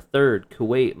October 3rd,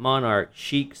 Kuwait monarch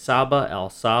Sheikh Sabah Al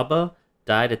Sabah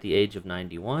died at the age of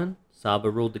 91.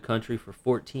 Sabah ruled the country for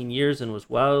 14 years and was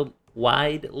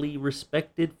widely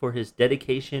respected for his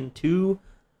dedication to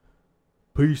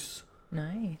peace.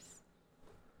 Nice.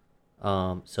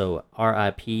 So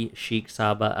R.I.P. Sheikh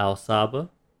Sabah Al Sabah,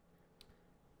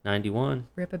 91.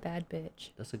 Rip a bad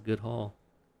bitch. That's a good haul.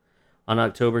 On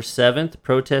October 7th,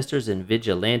 protesters and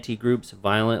vigilante groups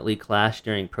violently clashed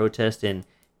during protests in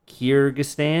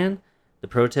Kyrgyzstan. The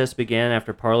protests began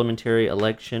after parliamentary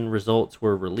election results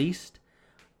were released,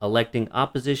 electing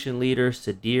opposition leader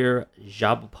Sadir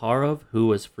Japarov, who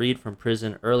was freed from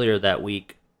prison earlier that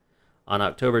week. On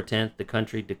October 10th, the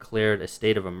country declared a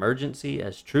state of emergency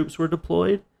as troops were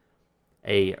deployed.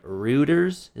 A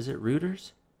Reuters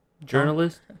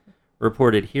journalist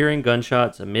reported hearing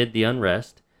gunshots amid the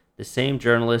unrest. The same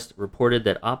journalist reported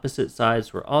that opposite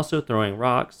sides were also throwing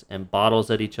rocks and bottles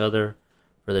at each other.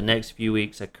 For the next few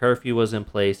weeks, a curfew was in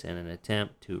place in an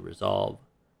attempt to resolve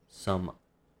some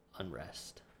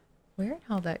unrest. Weird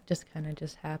how that just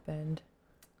happened.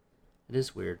 It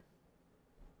is weird.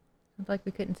 It's like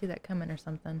we couldn't see that coming or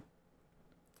something.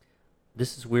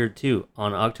 This is weird too.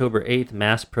 On October 8th,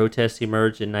 mass protests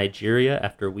emerged in Nigeria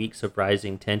after weeks of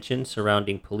rising tension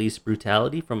surrounding police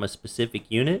brutality from a specific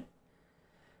unit.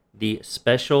 The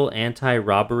Special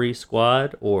Anti-Robbery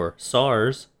Squad, or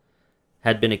SARS,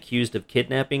 had been accused of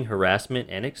kidnapping, harassment,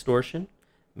 and extortion.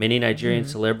 Many Nigerian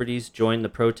celebrities joined the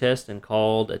protest and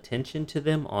called attention to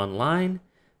them online.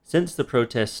 Since the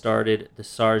protest started, the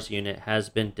SARS unit has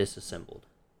been disassembled.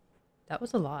 That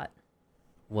was a lot.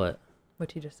 What?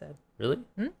 What you just said. Really?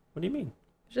 What do you mean?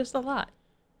 Just a lot.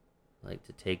 Like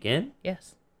to take in?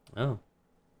 Yes. Oh.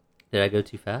 Did I go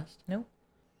too fast? No.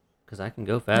 Because I can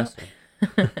go faster.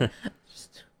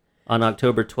 On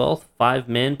October 12th, 5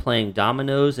 men playing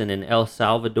dominoes in an El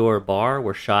Salvador bar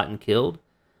were shot and killed.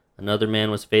 Another man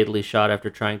was fatally shot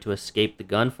after trying to escape the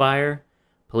gunfire.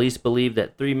 Police believe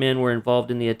that 3 men were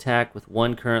involved in the attack, with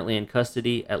 1 currently in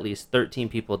custody. At least 13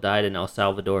 people died in El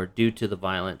Salvador due to the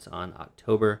violence on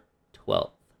October 12th.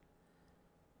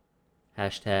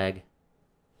 Hashtag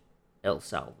El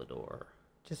Salvador.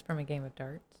 Just from a game of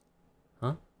darts?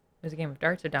 Huh? It was a game of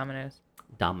darts or dominoes?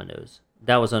 Dominoes.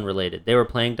 That was unrelated. They were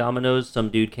playing dominoes. Some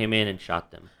dude came in and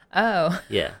shot them. Oh.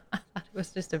 Yeah. I thought it was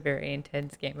just a very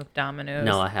intense game of dominoes.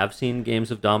 No, I have seen games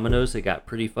of dominoes that got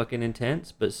pretty fucking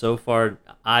intense, but so far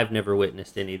I've never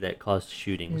witnessed any that caused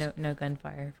shootings. No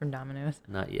gunfire from dominoes.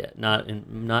 Not yet. Not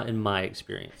in my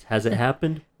experience. Has it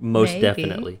happened? Most Maybe.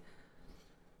 definitely.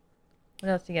 What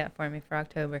else you got for me for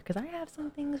October? Because I have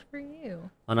some things for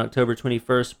you. On October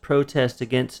 21st, protests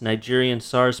against Nigerian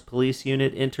SARS police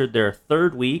unit entered their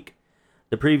 3rd week.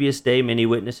 The previous day, many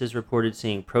witnesses reported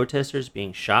seeing protesters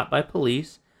being shot by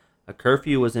police. A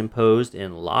curfew was imposed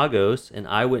in Lagos, and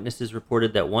eyewitnesses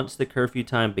reported that once the curfew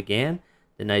time began,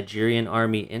 the Nigerian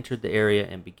army entered the area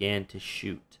and began to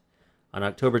shoot. On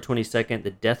October 22nd,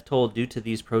 the death toll due to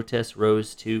these protests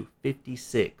rose to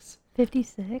 56.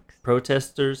 56?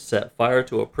 Protesters set fire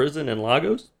to a prison in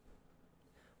Lagos.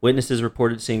 Witnesses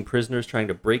reported seeing prisoners trying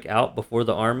to break out before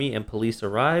the army and police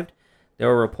arrived. There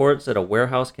were reports that a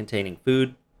warehouse containing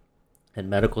food and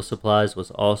medical supplies was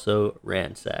also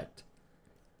ransacked.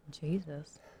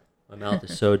 Jesus. My mouth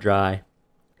is so dry.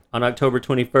 On October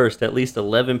 21st, at least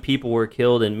 11 people were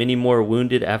killed and many more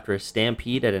wounded after a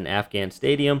stampede at an Afghan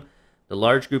stadium. The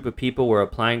large group of people were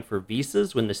applying for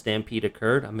visas when the stampede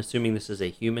occurred. I'm assuming this is a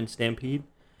human stampede.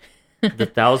 The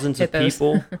thousands of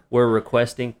people were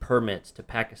requesting permits to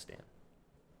Pakistan.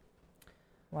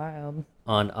 Wild.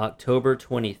 On October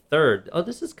 23rd,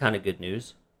 this is kind of good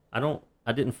news. I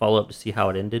didn't follow up to see how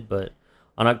it ended, but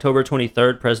on October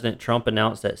 23rd, President Trump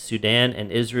announced that Sudan and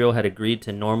Israel had agreed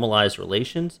to normalize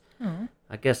relations.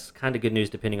 I guess kind of good news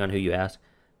depending on who you ask.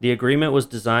 The agreement was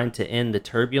designed to end the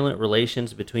turbulent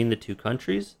relations between the two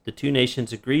countries. The two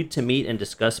nations agreed to meet and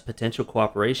discuss potential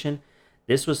cooperation.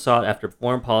 This was sought after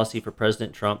foreign policy for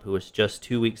President Trump, who was just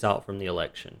 2 weeks out from the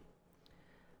election.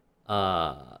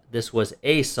 This was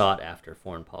a sought-after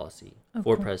foreign policy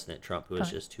for President Trump, who was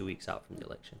just 2 weeks out from the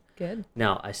election. Good.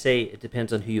 Now, I say it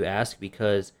depends on who you ask,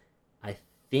 because I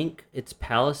think it's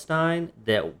Palestine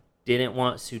that didn't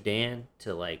want Sudan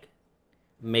to, like,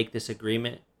 make this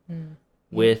agreement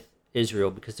with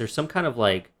Israel, because there's some kind of,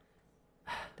 like...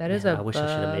 That is I wish I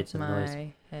should have made some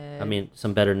noise. head. I mean,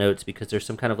 some better notes, because there's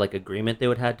some kind of, like, agreement they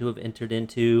would have to have entered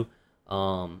into.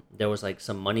 There was, like,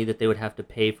 some money that they would have to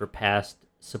pay for past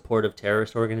support of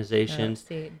terrorist organizations.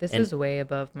 See, this is way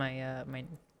above my my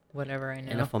whatever I know.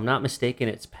 And if I'm not mistaken,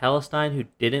 it's Palestine who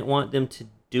didn't want them to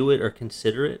do it or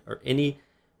consider it, or any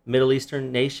Middle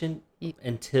Eastern nation,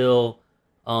 until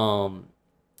not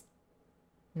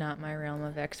my realm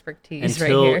of expertise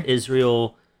until right here.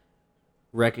 Israel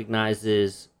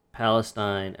recognizes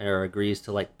Palestine, or agrees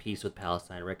to, like, peace with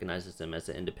Palestine, recognizes them as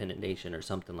an independent nation or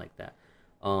something like that.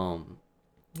 You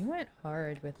went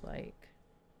hard with, like...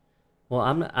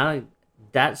 Well,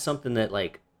 that's something that,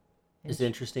 like, is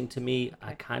interesting to me. Okay.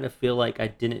 I kind of feel like I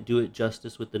didn't do it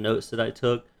justice with the notes that I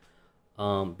took,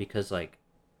 because, like,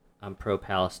 I'm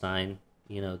pro-Palestine.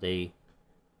 You know, they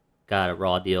got a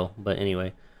raw deal. But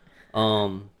anyway,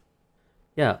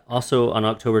 yeah. Also, on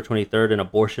October 23rd, an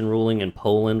abortion ruling in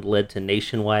Poland led to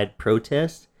nationwide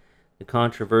protests. The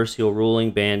controversial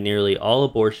ruling banned nearly all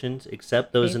abortions,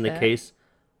 except those in the case...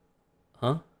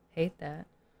 Huh? Hate that.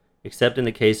 Except in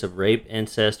the case of rape,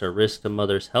 incest, or risk to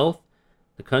mother's health.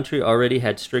 The country already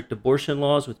had strict abortion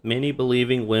laws, with many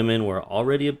believing women were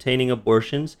already obtaining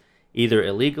abortions, either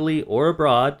illegally or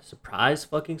abroad. Surprise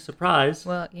fucking surprise.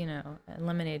 Well, you know,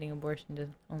 eliminating abortion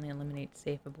doesn't only eliminate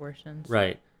safe abortions.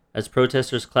 Right. As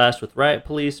protesters clashed with riot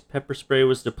police, pepper spray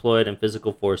was deployed and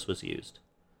physical force was used.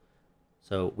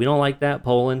 So, we don't like that,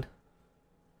 Poland.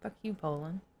 Fuck you,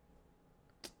 Poland.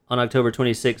 On October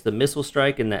 26th, the missile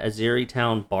strike in the Azeri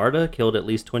town Barda killed at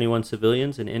least 21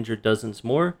 civilians and injured dozens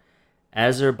more.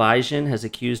 Azerbaijan has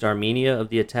accused Armenia of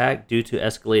the attack due to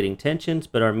escalating tensions,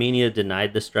 but Armenia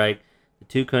denied the strike. The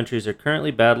two countries are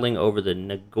currently battling over the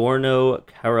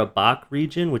Nagorno-Karabakh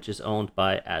region, which is owned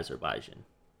by Azerbaijan.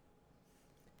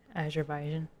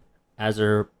 Azerbaijan.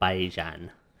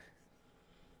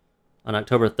 On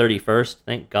October 31st,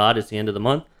 thank God it's the end of the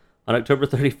month. On October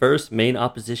 31st, main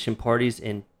opposition parties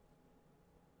in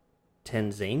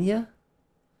Tanzania?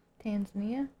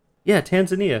 Yeah,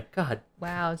 Tanzania. God.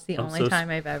 Wow, it's the only time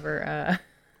I've ever...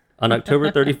 On October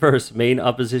 31st, main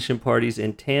opposition parties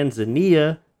in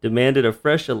Tanzania demanded a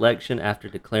fresh election after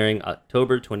declaring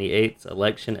October 28th's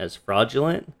election as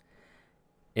fraudulent.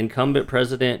 Incumbent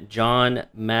President John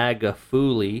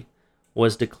Magufuli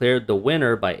was declared the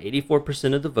winner by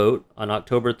 84% of the vote on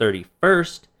October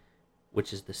 31st,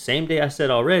 which is the same day I said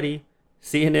already.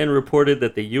 CNN reported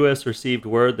that the U.S. received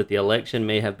word that the election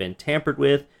may have been tampered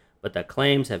with, but the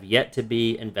claims have yet to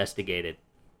be investigated.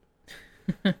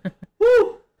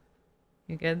 Woo!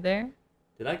 You good there?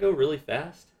 Did I go really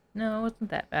fast? No, it wasn't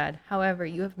that bad. However,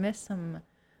 you have missed some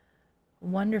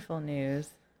wonderful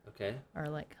news, Okay. or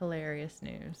like hilarious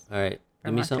news. All right. Give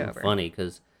From me something October. funny,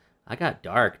 because I got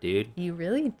dark, dude. You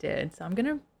really did. So I'm going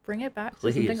to bring it back to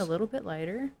something Please. a little bit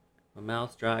lighter. My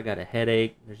mouth's dry. I got a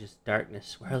headache. There's just darkness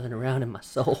swirling around in my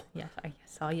soul. Yeah, I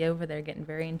saw you over there getting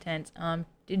very intense.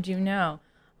 Did you know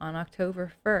on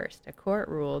October 1st, a court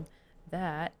ruled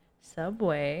that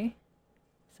Subway's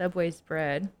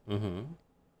bread Mm-hmm.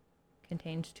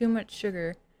 contains too much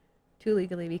sugar to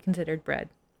legally be considered bread?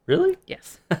 Really?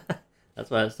 Yes. That's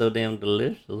why it's so damn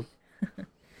delicious.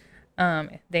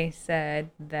 They said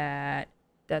that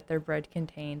their bread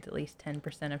contains at least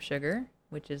 10% of sugar,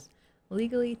 which is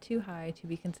legally too high to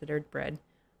be considered bread.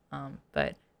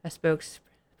 But a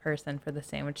spokesperson for the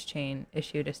sandwich chain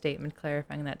issued a statement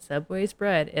clarifying that Subway's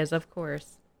bread is, of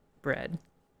course, bread.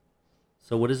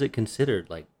 So what is it considered?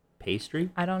 Like pastry?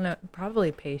 I don't know,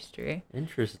 probably pastry.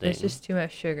 Interesting. There's just too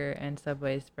much sugar in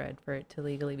Subway's bread for it to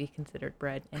legally be considered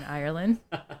bread in Ireland.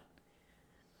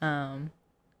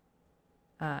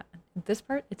 This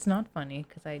part, it's not funny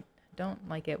because I don't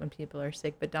like it when people are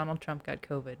sick, but Donald Trump got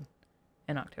COVID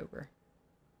in October.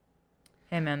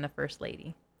 Him and the First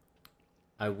Lady.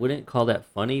 I wouldn't call that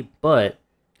funny, but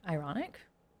Ironic?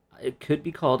 it could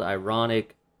be called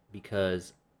ironic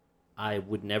because I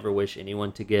would never wish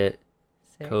anyone to get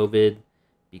Sick. COVID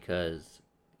because,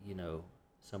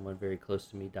 someone very close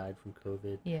to me died from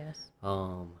COVID. Yes.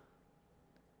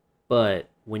 But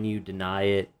when you deny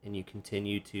it and you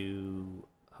continue to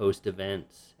host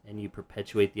events and you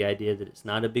perpetuate the idea that it's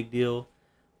not a big deal,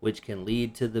 which can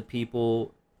lead to the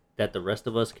people that the rest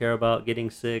of us care about getting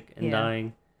sick and Yeah.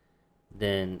 dying,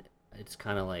 then it's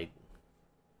kind of like,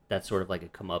 that's sort of like a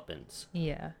comeuppance.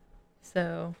 Yeah.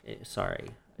 So,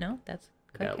 Sorry, no, that's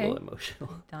I got a okay. little emotional.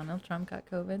 Donald Trump got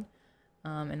COVID,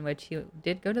 in which he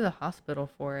did go to the hospital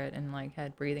for it and like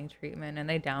had breathing treatment, and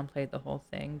they downplayed the whole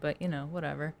thing, but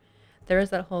whatever. There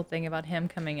was that whole thing about him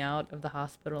coming out of the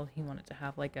hospital. He wanted to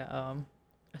have like a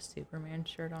Superman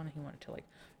shirt on. He wanted to like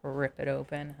rip it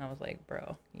open. I was like,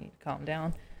 bro, you need to calm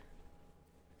down.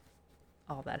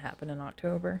 All that happened in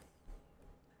October.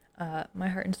 My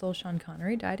heart and soul, Sean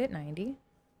Connery, died at 90.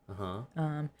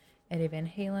 Uh-huh. Eddie Van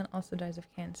Halen also dies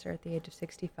of cancer at the age of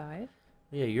 65.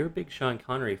 Yeah, you're a big Sean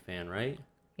Connery fan, right?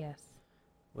 Yes.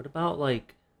 What about,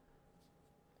 like,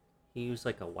 he was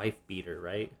like a wife beater,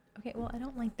 right? Okay, well, I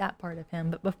don't like that part of him,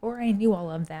 but before I knew all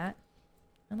of that,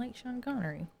 I like Sean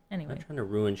Connery. I'm Anyway, not trying to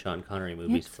ruin Sean Connery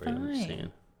movies It's for you, I'm just fine.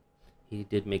 saying. He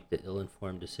did make the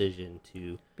ill-informed decision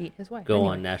to beat his wife. go Anyway,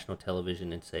 on national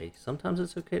television and say, sometimes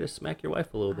it's okay to smack your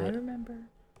wife a little I bit. remember.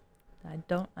 I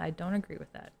don't agree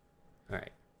with that. All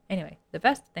right. Anyway, the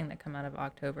best thing that came out of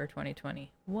October 2020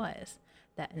 was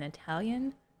that an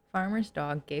Italian farmer's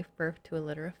dog gave birth to a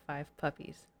litter of 5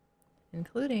 puppies,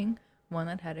 including one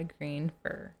that had a green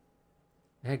fur.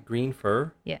 It had green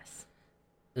fur? Yes.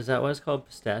 Is that why it's called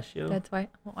pistachio? That's why.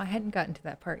 Well, I hadn't gotten to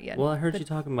that part yet. Well, I heard but- you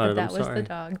talking but about it. that I'm was sorry. the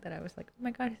dog that I was like, oh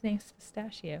my god, his name's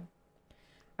Pistachio.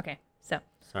 Okay, so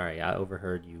Sorry, I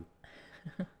overheard you.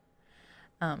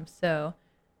 so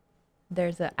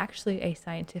there's actually a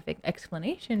scientific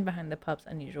explanation behind the pup's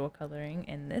unusual coloring.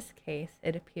 In this case,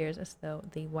 it appears as though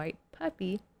the white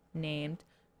puppy named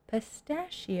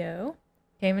Pistachio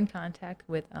came in contact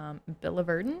with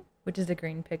biliverdin, which is a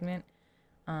green pigment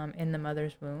in the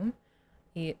mother's womb.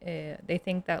 They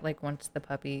think that like once the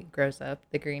puppy grows up,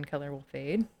 the green color will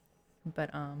fade.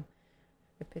 But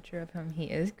the picture of him, he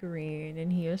is green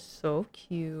and he is so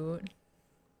cute.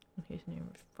 His name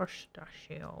is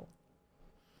Pistachio.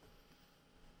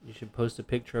 You should post a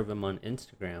picture of him on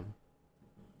Instagram.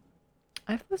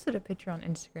 I've posted a picture on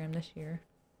Instagram this year.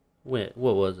 What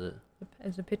was it?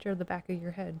 It's a picture of the back of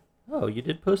your head. Oh, you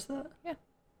did post that? Yeah.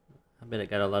 I bet it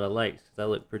got a lot of likes because I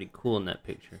look pretty cool in that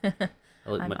picture. I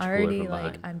look I'm much cooler already from like,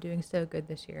 behind. I'm doing so good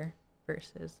this year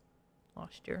versus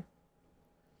last year.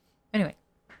 Anyway,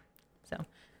 so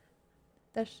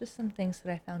that's just some things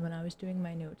that I found when I was doing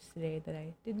my notes today that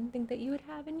I didn't think that you would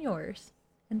have in yours.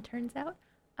 And turns out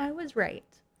I was right.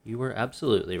 You were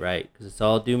absolutely right because it's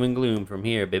all doom and gloom from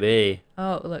here, baby.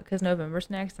 Oh, look, because November's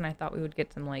next, and I thought we would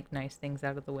get some like nice things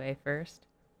out of the way first.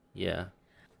 Yeah.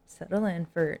 Settle in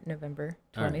for November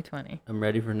All right. 2020. I'm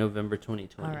ready for November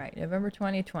 2020. All right, November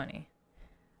 2020.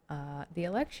 the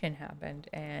election happened.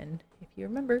 And if you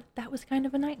remember, that was kind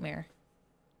of a nightmare.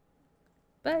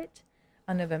 But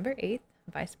on November 8th,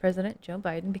 Vice President Joe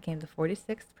Biden became the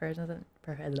 46th president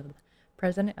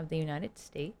of the United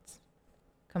States.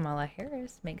 Kamala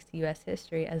Harris makes U.S.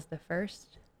 history as the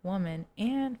first woman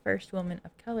and first woman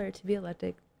of color to be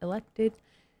elected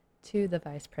to the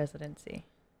vice presidency.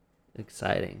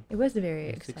 Exciting. It was very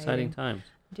It's exciting. exciting times.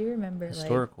 Do you remember,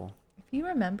 Historical. if you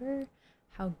remember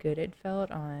how good it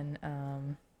felt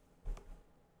on,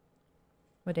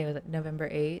 what day was it? November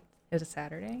 8th? It was a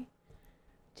Saturday.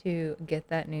 To get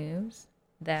that news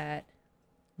that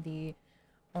the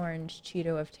Orange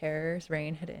Cheeto of Terror's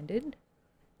reign had ended.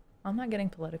 I'm not getting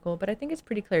political, but I think it's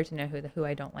pretty clear to know who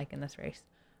I don't like in this race.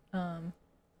 And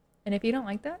if you don't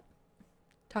like that,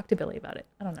 talk to Billy about it.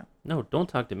 I don't know. No, don't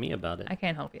talk to me about it. I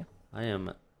can't help you.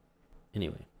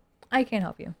 Anyway. I can't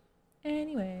help you.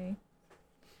 Anyway.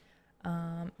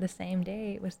 The same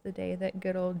day was the day that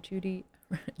good old Rudy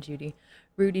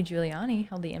Giuliani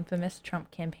held the infamous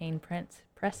Trump campaign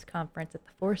press conference at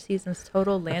the Four Seasons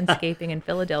Total Landscaping in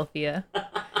Philadelphia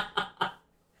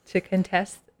to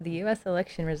contest the U.S.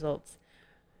 election results.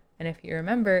 And if you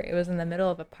remember, it was in the middle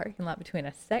of a parking lot between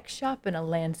a sex shop and a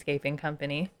landscaping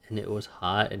company. And it was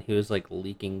hot, and he was like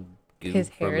leaking goo His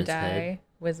from hair his dye head.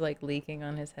 was like leaking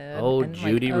on his head. Oh, and,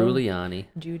 Judy Giuliani.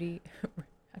 Judy.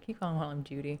 I keep calling him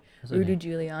Judy. That's Rudy okay.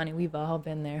 Giuliani. We've all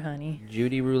been there, honey.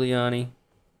 Judy Giuliani.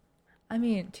 I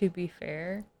mean, to be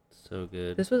fair, So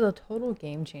good. this was a total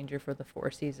game changer for the Four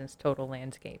Seasons Total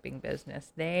Landscaping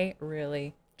business. They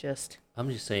really just... I'm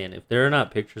just saying, if there are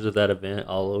not pictures of that event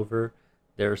all over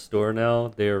their store now,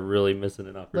 they're really missing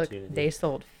an opportunity. Look, they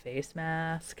sold face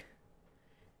mask.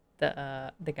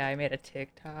 The guy made a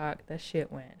TikTok. That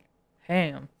shit went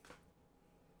ham.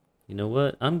 You know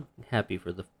what? I'm happy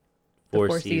for the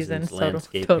Four Seasons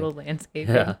landscaping. Total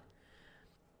landscaping. Yeah.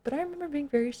 But I remember being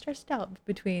very stressed out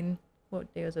between,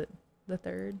 what day was it? The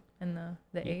 3rd and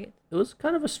the 8th It was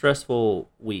kind of a stressful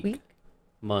week.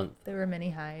 Month. There were many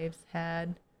hives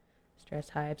stress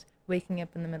hives, waking up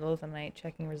in the middle of the night,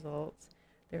 checking results.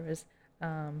 There was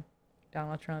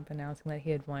Donald Trump announcing that he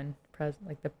had won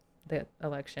the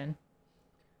election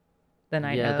the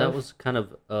night of. Yeah, that was kind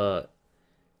of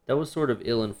that was sort of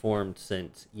ill-informed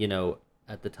since,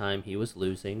 at the time he was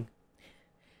losing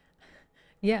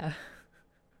Yeah.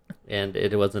 and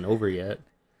it wasn't over yet.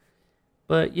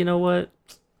 But you know what?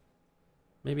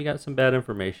 Maybe got some bad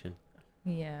information.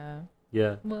 Yeah.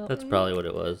 Yeah, Well, that's probably what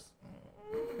it was.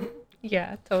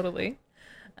 Yeah, totally.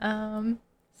 And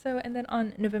then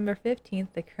on November 15th,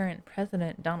 the current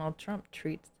president, Donald Trump,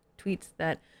 tweets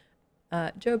that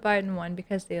Joe Biden won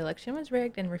because the election was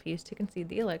rigged and refused to concede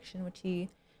the election, which he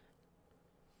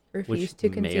refused to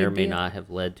concede. Which may or may not have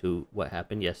led to what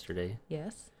happened yesterday.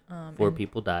 Yes. 4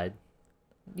 people died.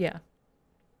 Yeah.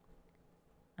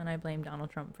 And I blame Donald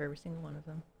Trump for every single one of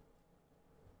them.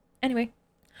 Anyway.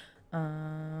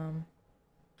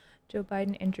 Joe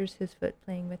Biden injures his foot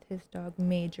playing with his dog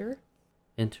Major.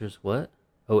 Enters what?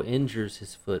 Oh, injures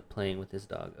his foot playing with his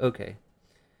dog. Okay.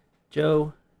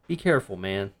 Joe, be careful,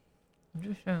 man. I'm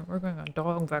just saying, we're getting a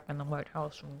dog back in the White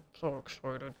House. I'm so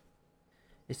excited.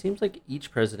 It seems like each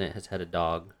president has had a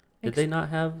dog. Did they not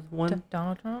have one?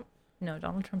 Donald Trump? No,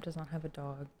 Donald Trump does not have a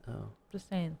dog. Oh. Just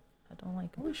saying, I don't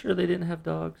like him. Are we sure they didn't have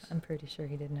dogs? I'm pretty sure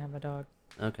he didn't have a dog.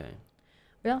 Okay.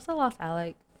 We also lost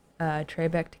Alec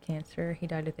Trebek to cancer. He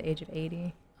died at the age of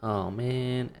 80. Oh,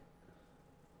 man.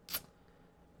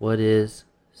 What is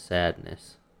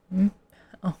sadness?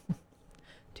 Oh,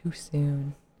 too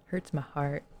soon. Hurts my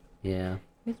heart. Yeah.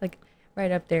 He's like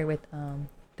right up there with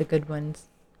the good ones.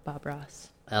 Bob Ross.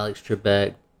 Alex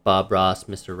Trebek, Bob Ross,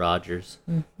 Mr. Rogers.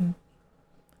 Mm-hmm.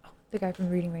 Oh, the guy from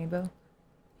Reading Rainbow.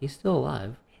 He's still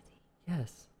alive. Is he?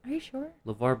 Yes. Are you sure?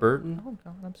 LeVar Burton? Oh,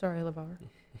 God. I'm sorry, LeVar.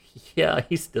 Yeah,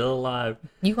 he's still alive.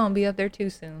 You gonna be up there too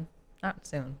soon. Not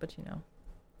soon, but you know.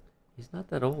 He's not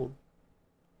that old.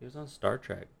 He was on Star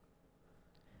Trek.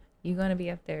 You gonna be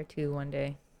up there too one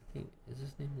day. I think, is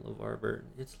his name LeVar Burton?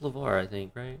 It's LeVar, I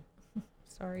think, right?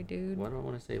 Sorry, dude. Why do I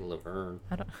want to say Laverne?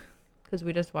 I don't... Because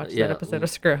we just watched Yeah, that episode of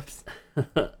Scrubs.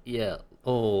 Yeah.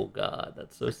 Oh, God,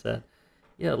 that's so sad.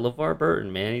 Yeah, LeVar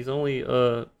Burton, man. He's only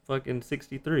fucking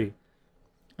 63.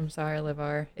 I'm sorry,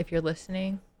 LeVar. If you're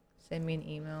listening, send me an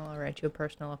email. I'll write you a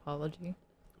personal apology.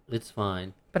 It's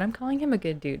fine. But I'm calling him a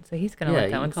good dude, so he's gonna Yeah,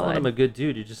 let that you one calling slide. him a good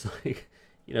dude. You're just like,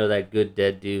 that good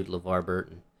dead dude, LeVar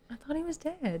Burton. I thought he was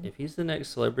dead. If he's the next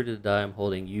celebrity to die, I'm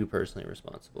holding you personally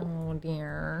responsible. Oh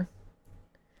dear.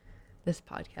 This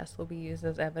podcast will be used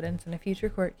as evidence in a future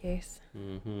court case.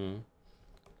 Mm-hmm.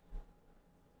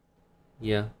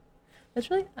 Yeah. That's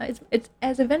really it's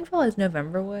as eventful as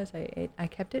November was. I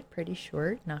kept it pretty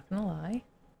short. Not gonna lie.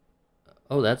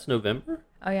 Oh, that's November?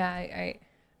 Oh yeah,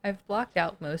 I've blocked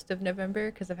out most of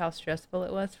November because of how stressful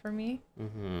it was for me.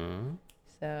 Mm-hmm.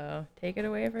 So take it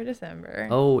away for December.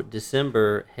 Oh,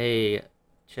 December. Hey,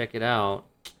 check it out.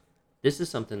 This is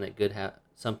something good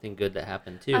that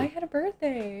happened I too. had a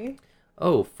birthday.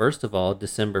 Oh, first of all,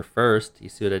 December 1st, you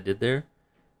see what I did there?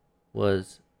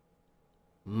 Was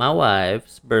my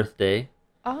wife's birthday.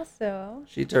 Also,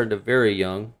 She turned a very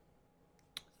young,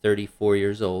 34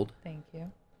 years old. thank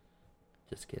you.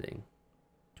 Just kidding.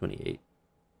 28.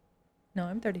 No,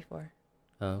 I'm 34.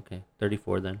 Oh, okay.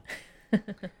 34 then.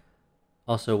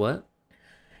 Also, what?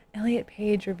 Elliot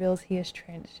Page reveals he is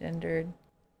transgendered.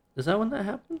 Is that when that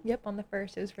happened? Yep, on the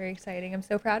first. It was very exciting. I'm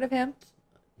so proud of him.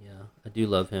 Yeah, I do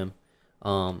love him.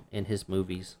 In his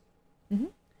movies. Mm-hmm.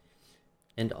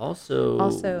 And also.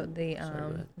 Also, Sorry, go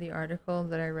ahead. the article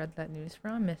that I read that news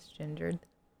from misgendered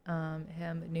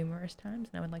him numerous times,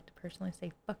 and I would like to personally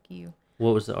say fuck you.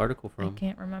 What was the article I from?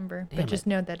 can't remember, Damn but just it.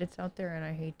 know that it's out there, and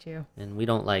I hate you. And we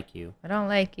don't like you. I don't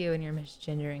like you, and you're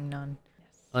misgendering none.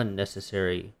 Yes.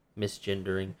 Unnecessary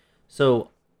misgendering. So,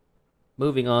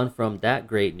 moving on from that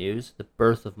great news, the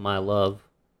birth of my love.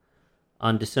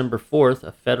 On December 4th,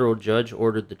 a federal judge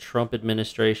ordered the Trump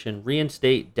administration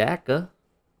reinstate DACA,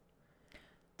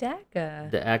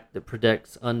 DACA. the act that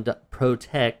protects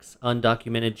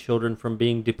undocumented children from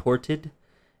being deported.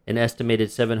 An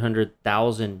estimated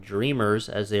 700,000 dreamers,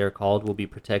 as they are called, will be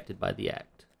protected by the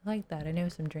act. I like that. I know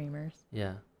some dreamers.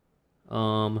 Yeah.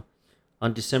 On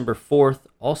December 4th,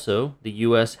 also, the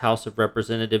U.S. House of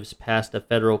Representatives passed a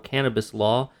federal cannabis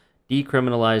law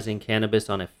decriminalizing cannabis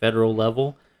on a federal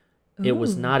level. It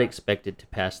was Ooh. not expected to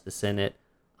pass the Senate.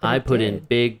 But I it put in did.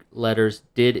 big letters,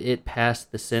 did it pass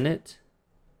the Senate?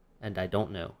 And I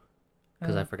don't know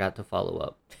because I Oh. forgot to follow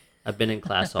up. I've been in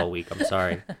class all week. I'm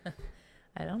sorry.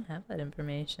 I don't have that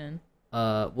information.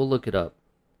 We'll look it up.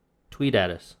 Tweet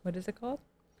at us. What is it called?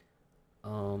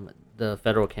 The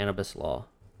federal cannabis law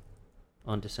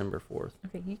on December 4th.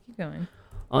 Okay, you keep going.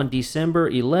 On December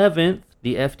 11th,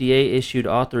 the FDA issued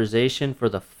authorization for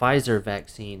the Pfizer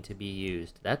vaccine to be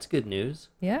used. That's good news.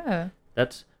 Yeah.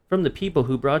 That's from the people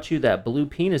who brought you that blue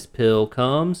penis pill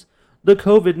comes the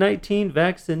COVID-19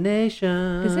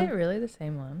 vaccination. Is it really the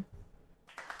same one?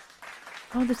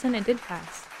 Oh, the Senate did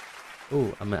pass.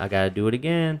 Oh, I gotta do it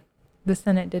again. The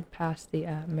Senate did pass the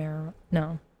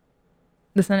No.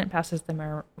 The Senate passes the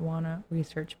marijuana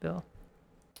research bill.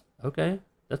 Okay,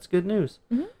 that's good news.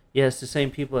 Mhm. Yeah, it's the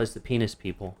same people as the penis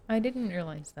people. I didn't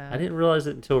realize that. I didn't realize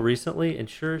it until recently, and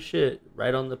sure as shit,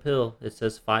 right on the pill, it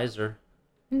says Pfizer.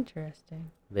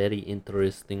 Interesting. Very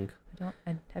interesting.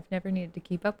 I've never needed to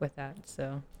keep up with that,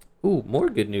 so. Ooh, more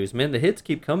good news, man. The hits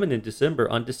keep coming in December.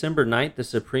 On December 9th, the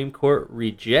Supreme Court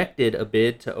rejected a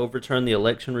bid to overturn the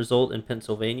election result in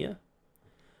Pennsylvania.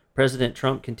 President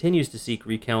Trump continues to seek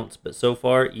recounts, but so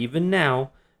far, even now,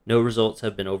 no results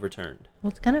have been overturned. Well,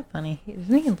 it's kind of funny.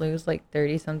 Doesn't he lose like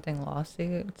 30-something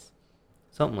lawsuits?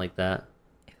 Something like that.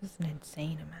 It was an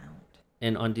insane amount.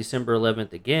 And on December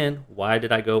 11th again, why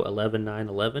did I go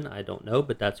 11-9-11? I don't know,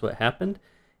 but that's what happened.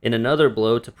 In another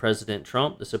blow to President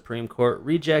Trump, the Supreme Court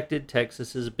rejected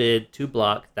Texas's bid to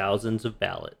block thousands of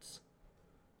ballots.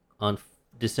 On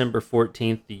December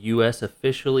 14th, the U.S.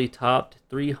 officially topped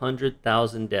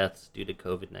 300,000 deaths due to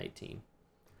COVID-19.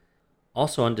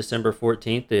 Also on December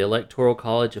 14th, the Electoral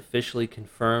College officially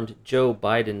confirmed Joe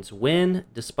Biden's win.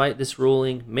 Despite this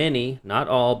ruling, many, not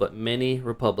all, but many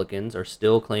Republicans are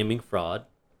still claiming fraud.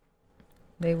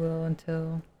 They will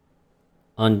until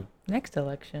On next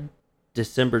election.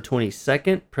 December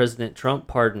 22nd, President Trump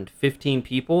pardoned 15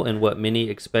 people in what many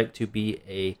expect to be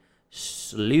a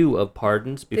slew of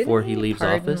pardons before Didn't he leaves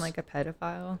pardon, office. like a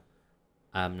pedophile?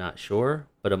 I'm not sure,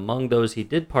 but among those he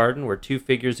did pardon were two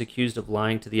figures accused of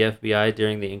lying to the FBI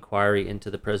during the inquiry into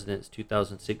the president's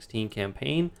 2016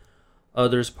 campaign.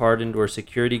 Others pardoned were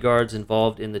security guards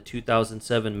involved in the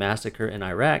 2007 massacre in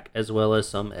Iraq, as well as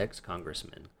some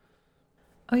ex-congressmen.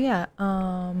 Oh yeah.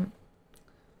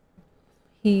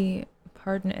 He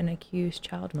pardoned an accused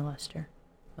child molester.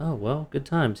 Oh, well, good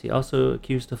times. He also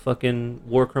accused a fucking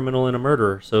war criminal and a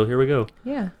murderer, so here we go.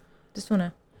 Yeah. Just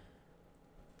wanna.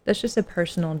 That's just a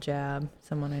personal jab.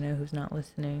 Someone I know who's not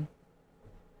listening.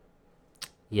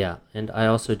 Yeah, and I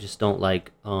also just don't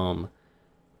like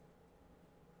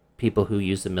people who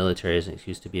use the military as an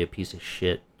excuse to be a piece of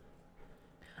shit.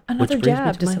 Another brings me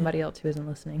jab to to my- somebody else who isn't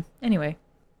listening. Anyway.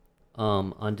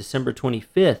 On December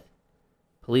 25th,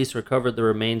 police recovered the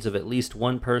remains of at least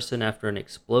one person after an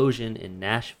explosion in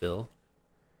Nashville.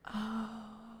 Oh.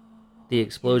 The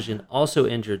explosion also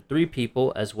injured 3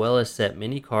 people as well as set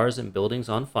many cars and buildings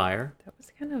on fire. That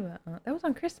was kind of that was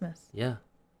on Christmas. Yeah.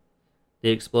 The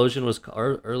explosion was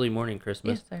early morning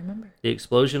Christmas. Yes, I remember. The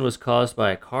explosion was caused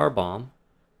by a car bomb.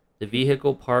 The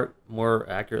vehicle parked, more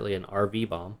accurately, an RV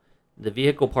bomb. The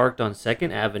vehicle parked on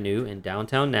 2nd Avenue in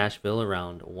downtown Nashville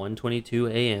around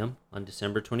 1:22 a.m. on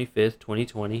December 25th,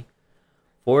 2020.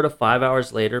 4 to 5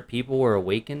 hours later, people were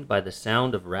awakened by the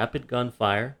sound of rapid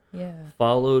gunfire,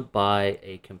 followed by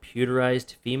a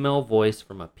computerized female voice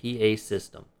from a PA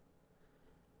system.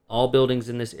 All buildings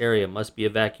in this area must be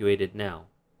evacuated now.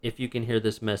 If you can hear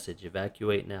this message,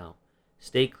 evacuate now.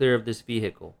 Stay clear of this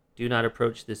vehicle. Do not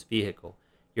approach this vehicle.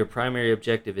 Your primary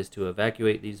objective is to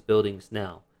evacuate these buildings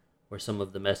now, were some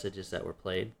of the messages that were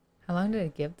played. How long did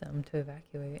it give them to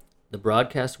evacuate? The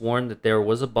broadcast warned that there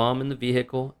was a bomb in the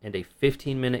vehicle, and a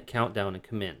 15-minute countdown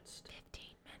commenced.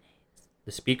 15 minutes.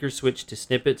 The speaker switched to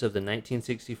snippets of the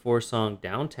 1964 song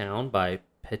Downtown by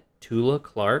Petula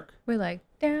Clark. We're like,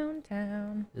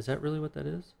 downtown. Is that really what that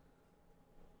is?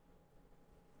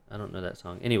 I don't know that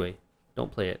song. Anyway,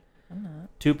 don't play it. I'm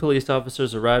not. 2 police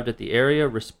officers arrived at the area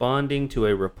responding to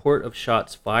a report of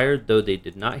shots fired. Though they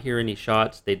did not hear any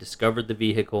shots, they discovered the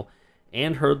vehicle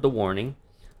and heard the warning.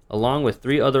 Along with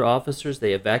 3 other officers,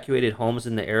 they evacuated homes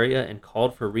in the area and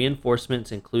called for reinforcements,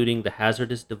 including the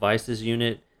Hazardous Devices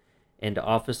Unit and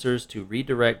officers to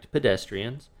redirect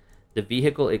pedestrians. The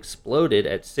vehicle exploded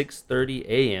at 6:30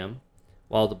 a.m.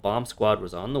 while the bomb squad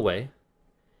was on the way.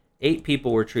 8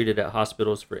 people were treated at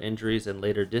hospitals for injuries and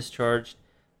later discharged.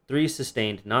 3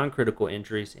 sustained non-critical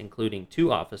injuries, including 2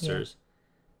 officers.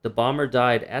 The bomber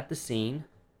died at the scene.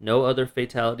 No other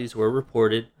fatalities were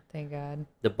reported. Thank God.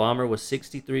 The bomber was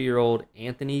 63-year-old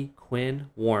Anthony Quinn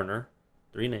Warner,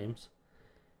 3 names.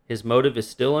 His motive is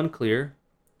still unclear.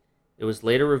 It was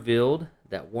later revealed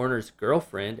that Warner's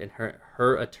girlfriend and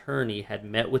her attorney had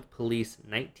met with police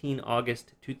 19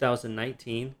 August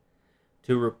 2019.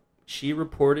 She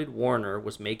reported Warner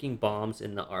was making bombs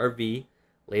in the RV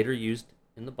later used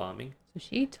in the bombing. So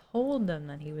she told them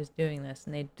that he was doing this,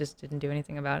 and they just didn't do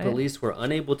anything about it? Police were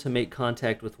unable to make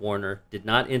contact with Warner, did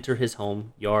not enter his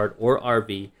home, yard, or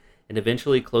RV, and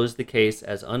eventually closed the case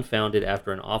as unfounded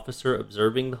after an officer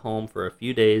observing the home for a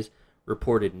few days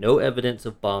reported no evidence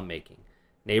of bomb making.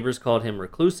 Neighbors called him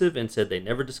reclusive and said they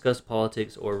never discussed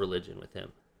politics or religion with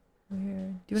him.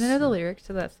 Weird. Do you want to know the lyrics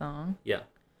to that song? Yeah.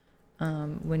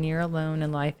 When you're alone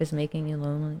and life is making you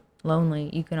lonely,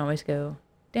 you can always go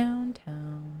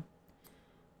downtown.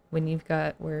 When you've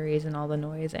got worries and all the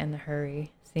noise and the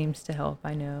hurry seems to help,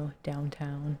 I know,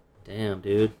 downtown. Damn,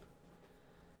 dude.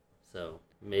 So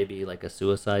maybe like a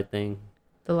suicide thing.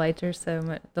 The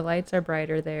lights are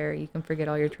brighter there. You can forget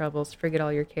all your troubles, forget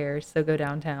all your cares. So go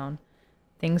downtown.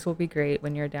 Things will be great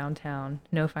when you're downtown.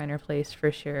 No finer place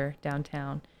for sure.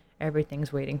 Downtown.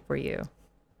 Everything's waiting for you.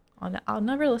 I'll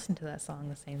never listen to that song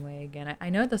the same way again. I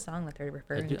know the song that they're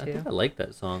referring to. I think I like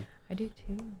that song. I do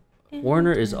too.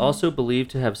 Warner is also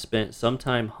believed to have spent some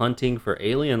time hunting for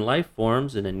alien life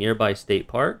forms in a nearby state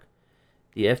park.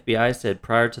 The FBI said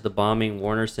prior to the bombing,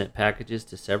 Warner sent packages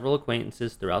to several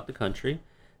acquaintances throughout the country.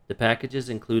 The packages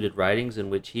included writings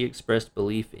in which he expressed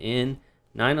belief in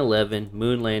 9/11,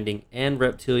 moon landing, and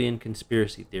reptilian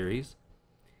conspiracy theories.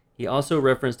 He also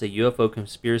referenced a UFO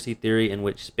conspiracy theory in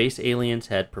which space aliens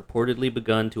had purportedly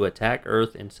begun to attack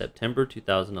Earth in September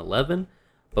 2011,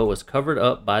 but was covered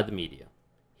up by the media.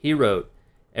 He wrote,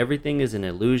 "Everything is an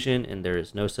illusion and there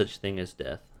is no such thing as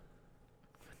death."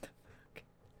 What the fuck?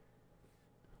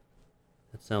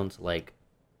 That sounds like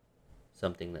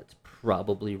something that's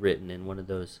probably written in one of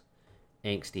those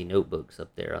angsty notebooks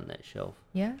up there on that shelf.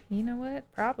 Yeah, you know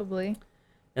what? Probably.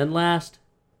 And last,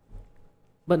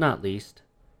 but not least,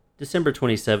 December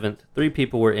 27th, 3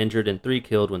 people were injured and 3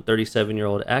 killed when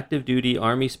 37-year-old active duty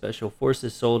Army Special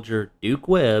Forces soldier Duke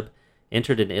Webb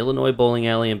entered an Illinois bowling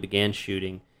alley and began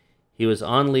shooting. He was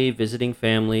on leave visiting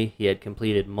family. He had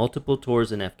completed multiple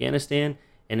tours in Afghanistan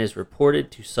and is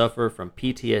reported to suffer from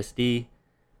PTSD.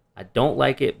 I don't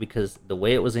like it because the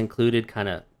way it was included kind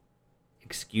of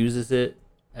excuses it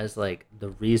as like the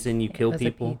reason you kill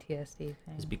people PTSD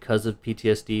thing. is because of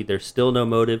PTSD. There's still no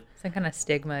motive. Some kind of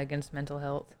stigma against mental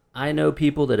health. I know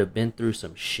people that have been through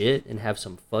some shit and have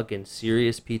some fucking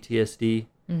serious PTSD,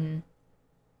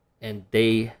 and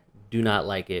they do not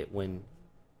like it when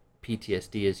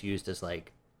PTSD is used as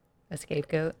like a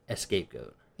scapegoat.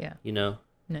 Yeah. You know?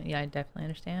 No, yeah, I definitely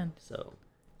understand. So,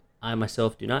 I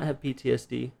myself do not have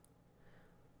PTSD.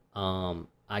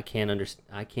 I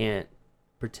can't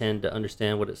pretend to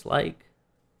understand what it's like.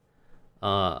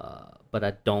 But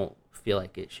I don't feel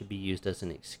like it should be used as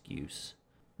an excuse.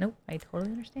 Nope, I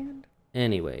totally understand.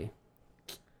 Anyway,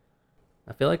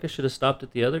 I feel like I should have stopped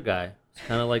at the other guy. It's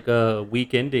kind of like a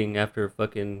weak ending after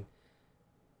fucking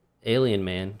Alien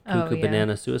Man, Oh Cuckoo yeah.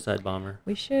 Banana Suicide Bomber.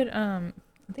 We should I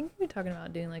think we were talking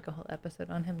about doing like a whole episode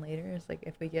on him later. Is like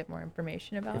if we get more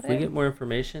information about If it. we get more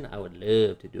information, I would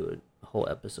love to do a whole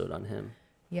episode on him.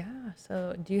 Yeah.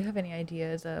 So, do you have any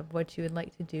ideas of what you would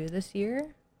like to do this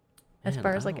year, as Man,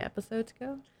 far as I like don't- episodes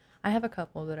go? I have a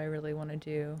couple that I really want to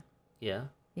do. Yeah?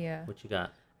 Yeah. What you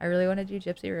got? I really want to do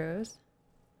Gypsy Rose.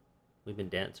 We've been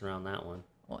dancing around that one.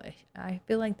 Well, I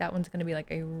feel like that one's gonna be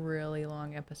like a really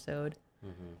long episode.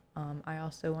 Hmm.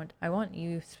 I want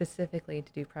you specifically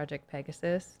to do Project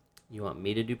Pegasus. You want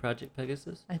me to do Project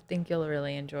Pegasus? I think you'll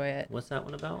really enjoy it. What's that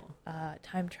one about?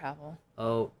 Time travel.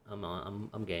 Oh,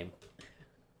 I'm game.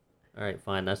 All right,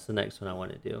 fine. That's the next one I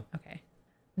want to do. Okay.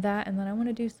 That, and then I want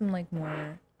to do some like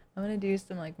more. I want to do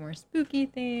some like more spooky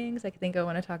things. I think I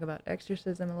want to talk about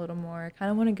exorcism a little more. I kind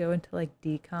of want to go into like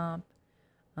decomp,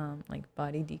 like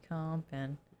body decomp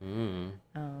and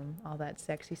all that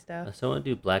sexy I stuff. still want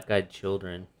to do Black Eyed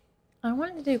Children. I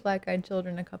wanted to do Black Eyed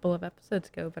Children a couple of episodes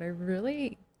ago, but it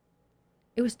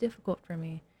was difficult for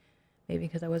me. Maybe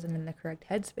because I wasn't in the correct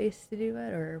headspace to do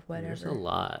it or whatever. There's a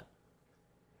lot.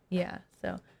 Yeah,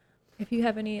 so if you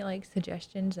have any like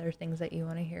suggestions or things that you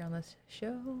want to hear on this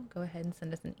show, go ahead and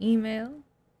send us an email.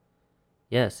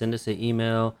 Yeah, send us an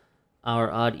email,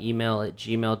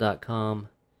 ouroddemail@gmail.com.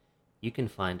 You can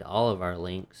find all of our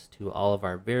links to all of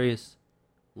our various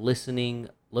listening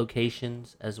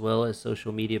locations as well as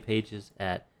social media pages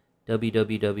at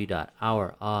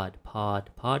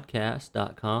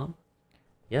www.ouroddpodpodcast.com.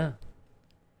 Yeah,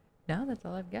 No, that's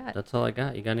all I've got. that's all I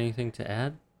got. You got anything to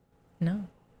add? No.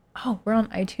 Oh, we're on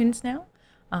iTunes now.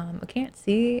 I can't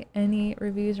see any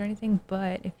reviews or anything,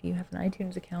 but if you have an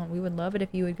iTunes account, we would love it if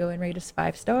you would go and rate us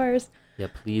 5 stars. Yeah,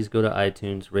 please go to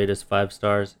iTunes, rate us 5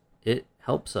 stars. It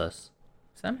helps us.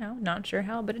 Somehow, not sure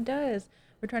how, but it does.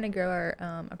 We're trying to grow our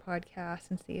podcast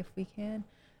and see if we can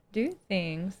do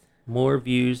things. More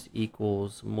views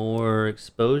equals more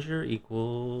exposure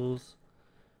equals,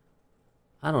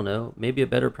 I don't know, maybe a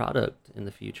better product in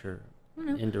the future, I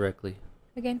don't know. indirectly.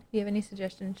 Again, if you have any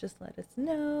suggestions, just let us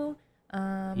know.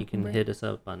 You can hit us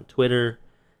up on Twitter.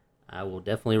 I will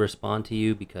definitely respond to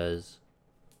you because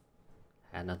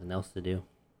I had nothing else to do.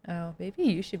 Oh, maybe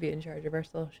you should be in charge of our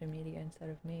social media instead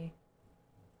of me.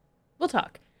 We'll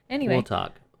talk. Anyway. We'll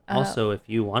talk. Also, if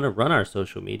you want to run our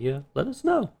social media, let us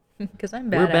know. Because I'm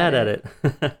bad We're bad at it.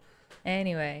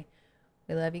 Anyway,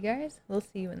 we love you guys. We'll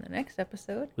see you in the next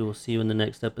episode. We will see you in the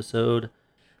next episode.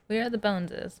 We are the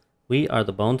Boneses. We are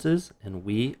the Boneses, and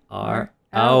we are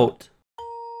We're out. out.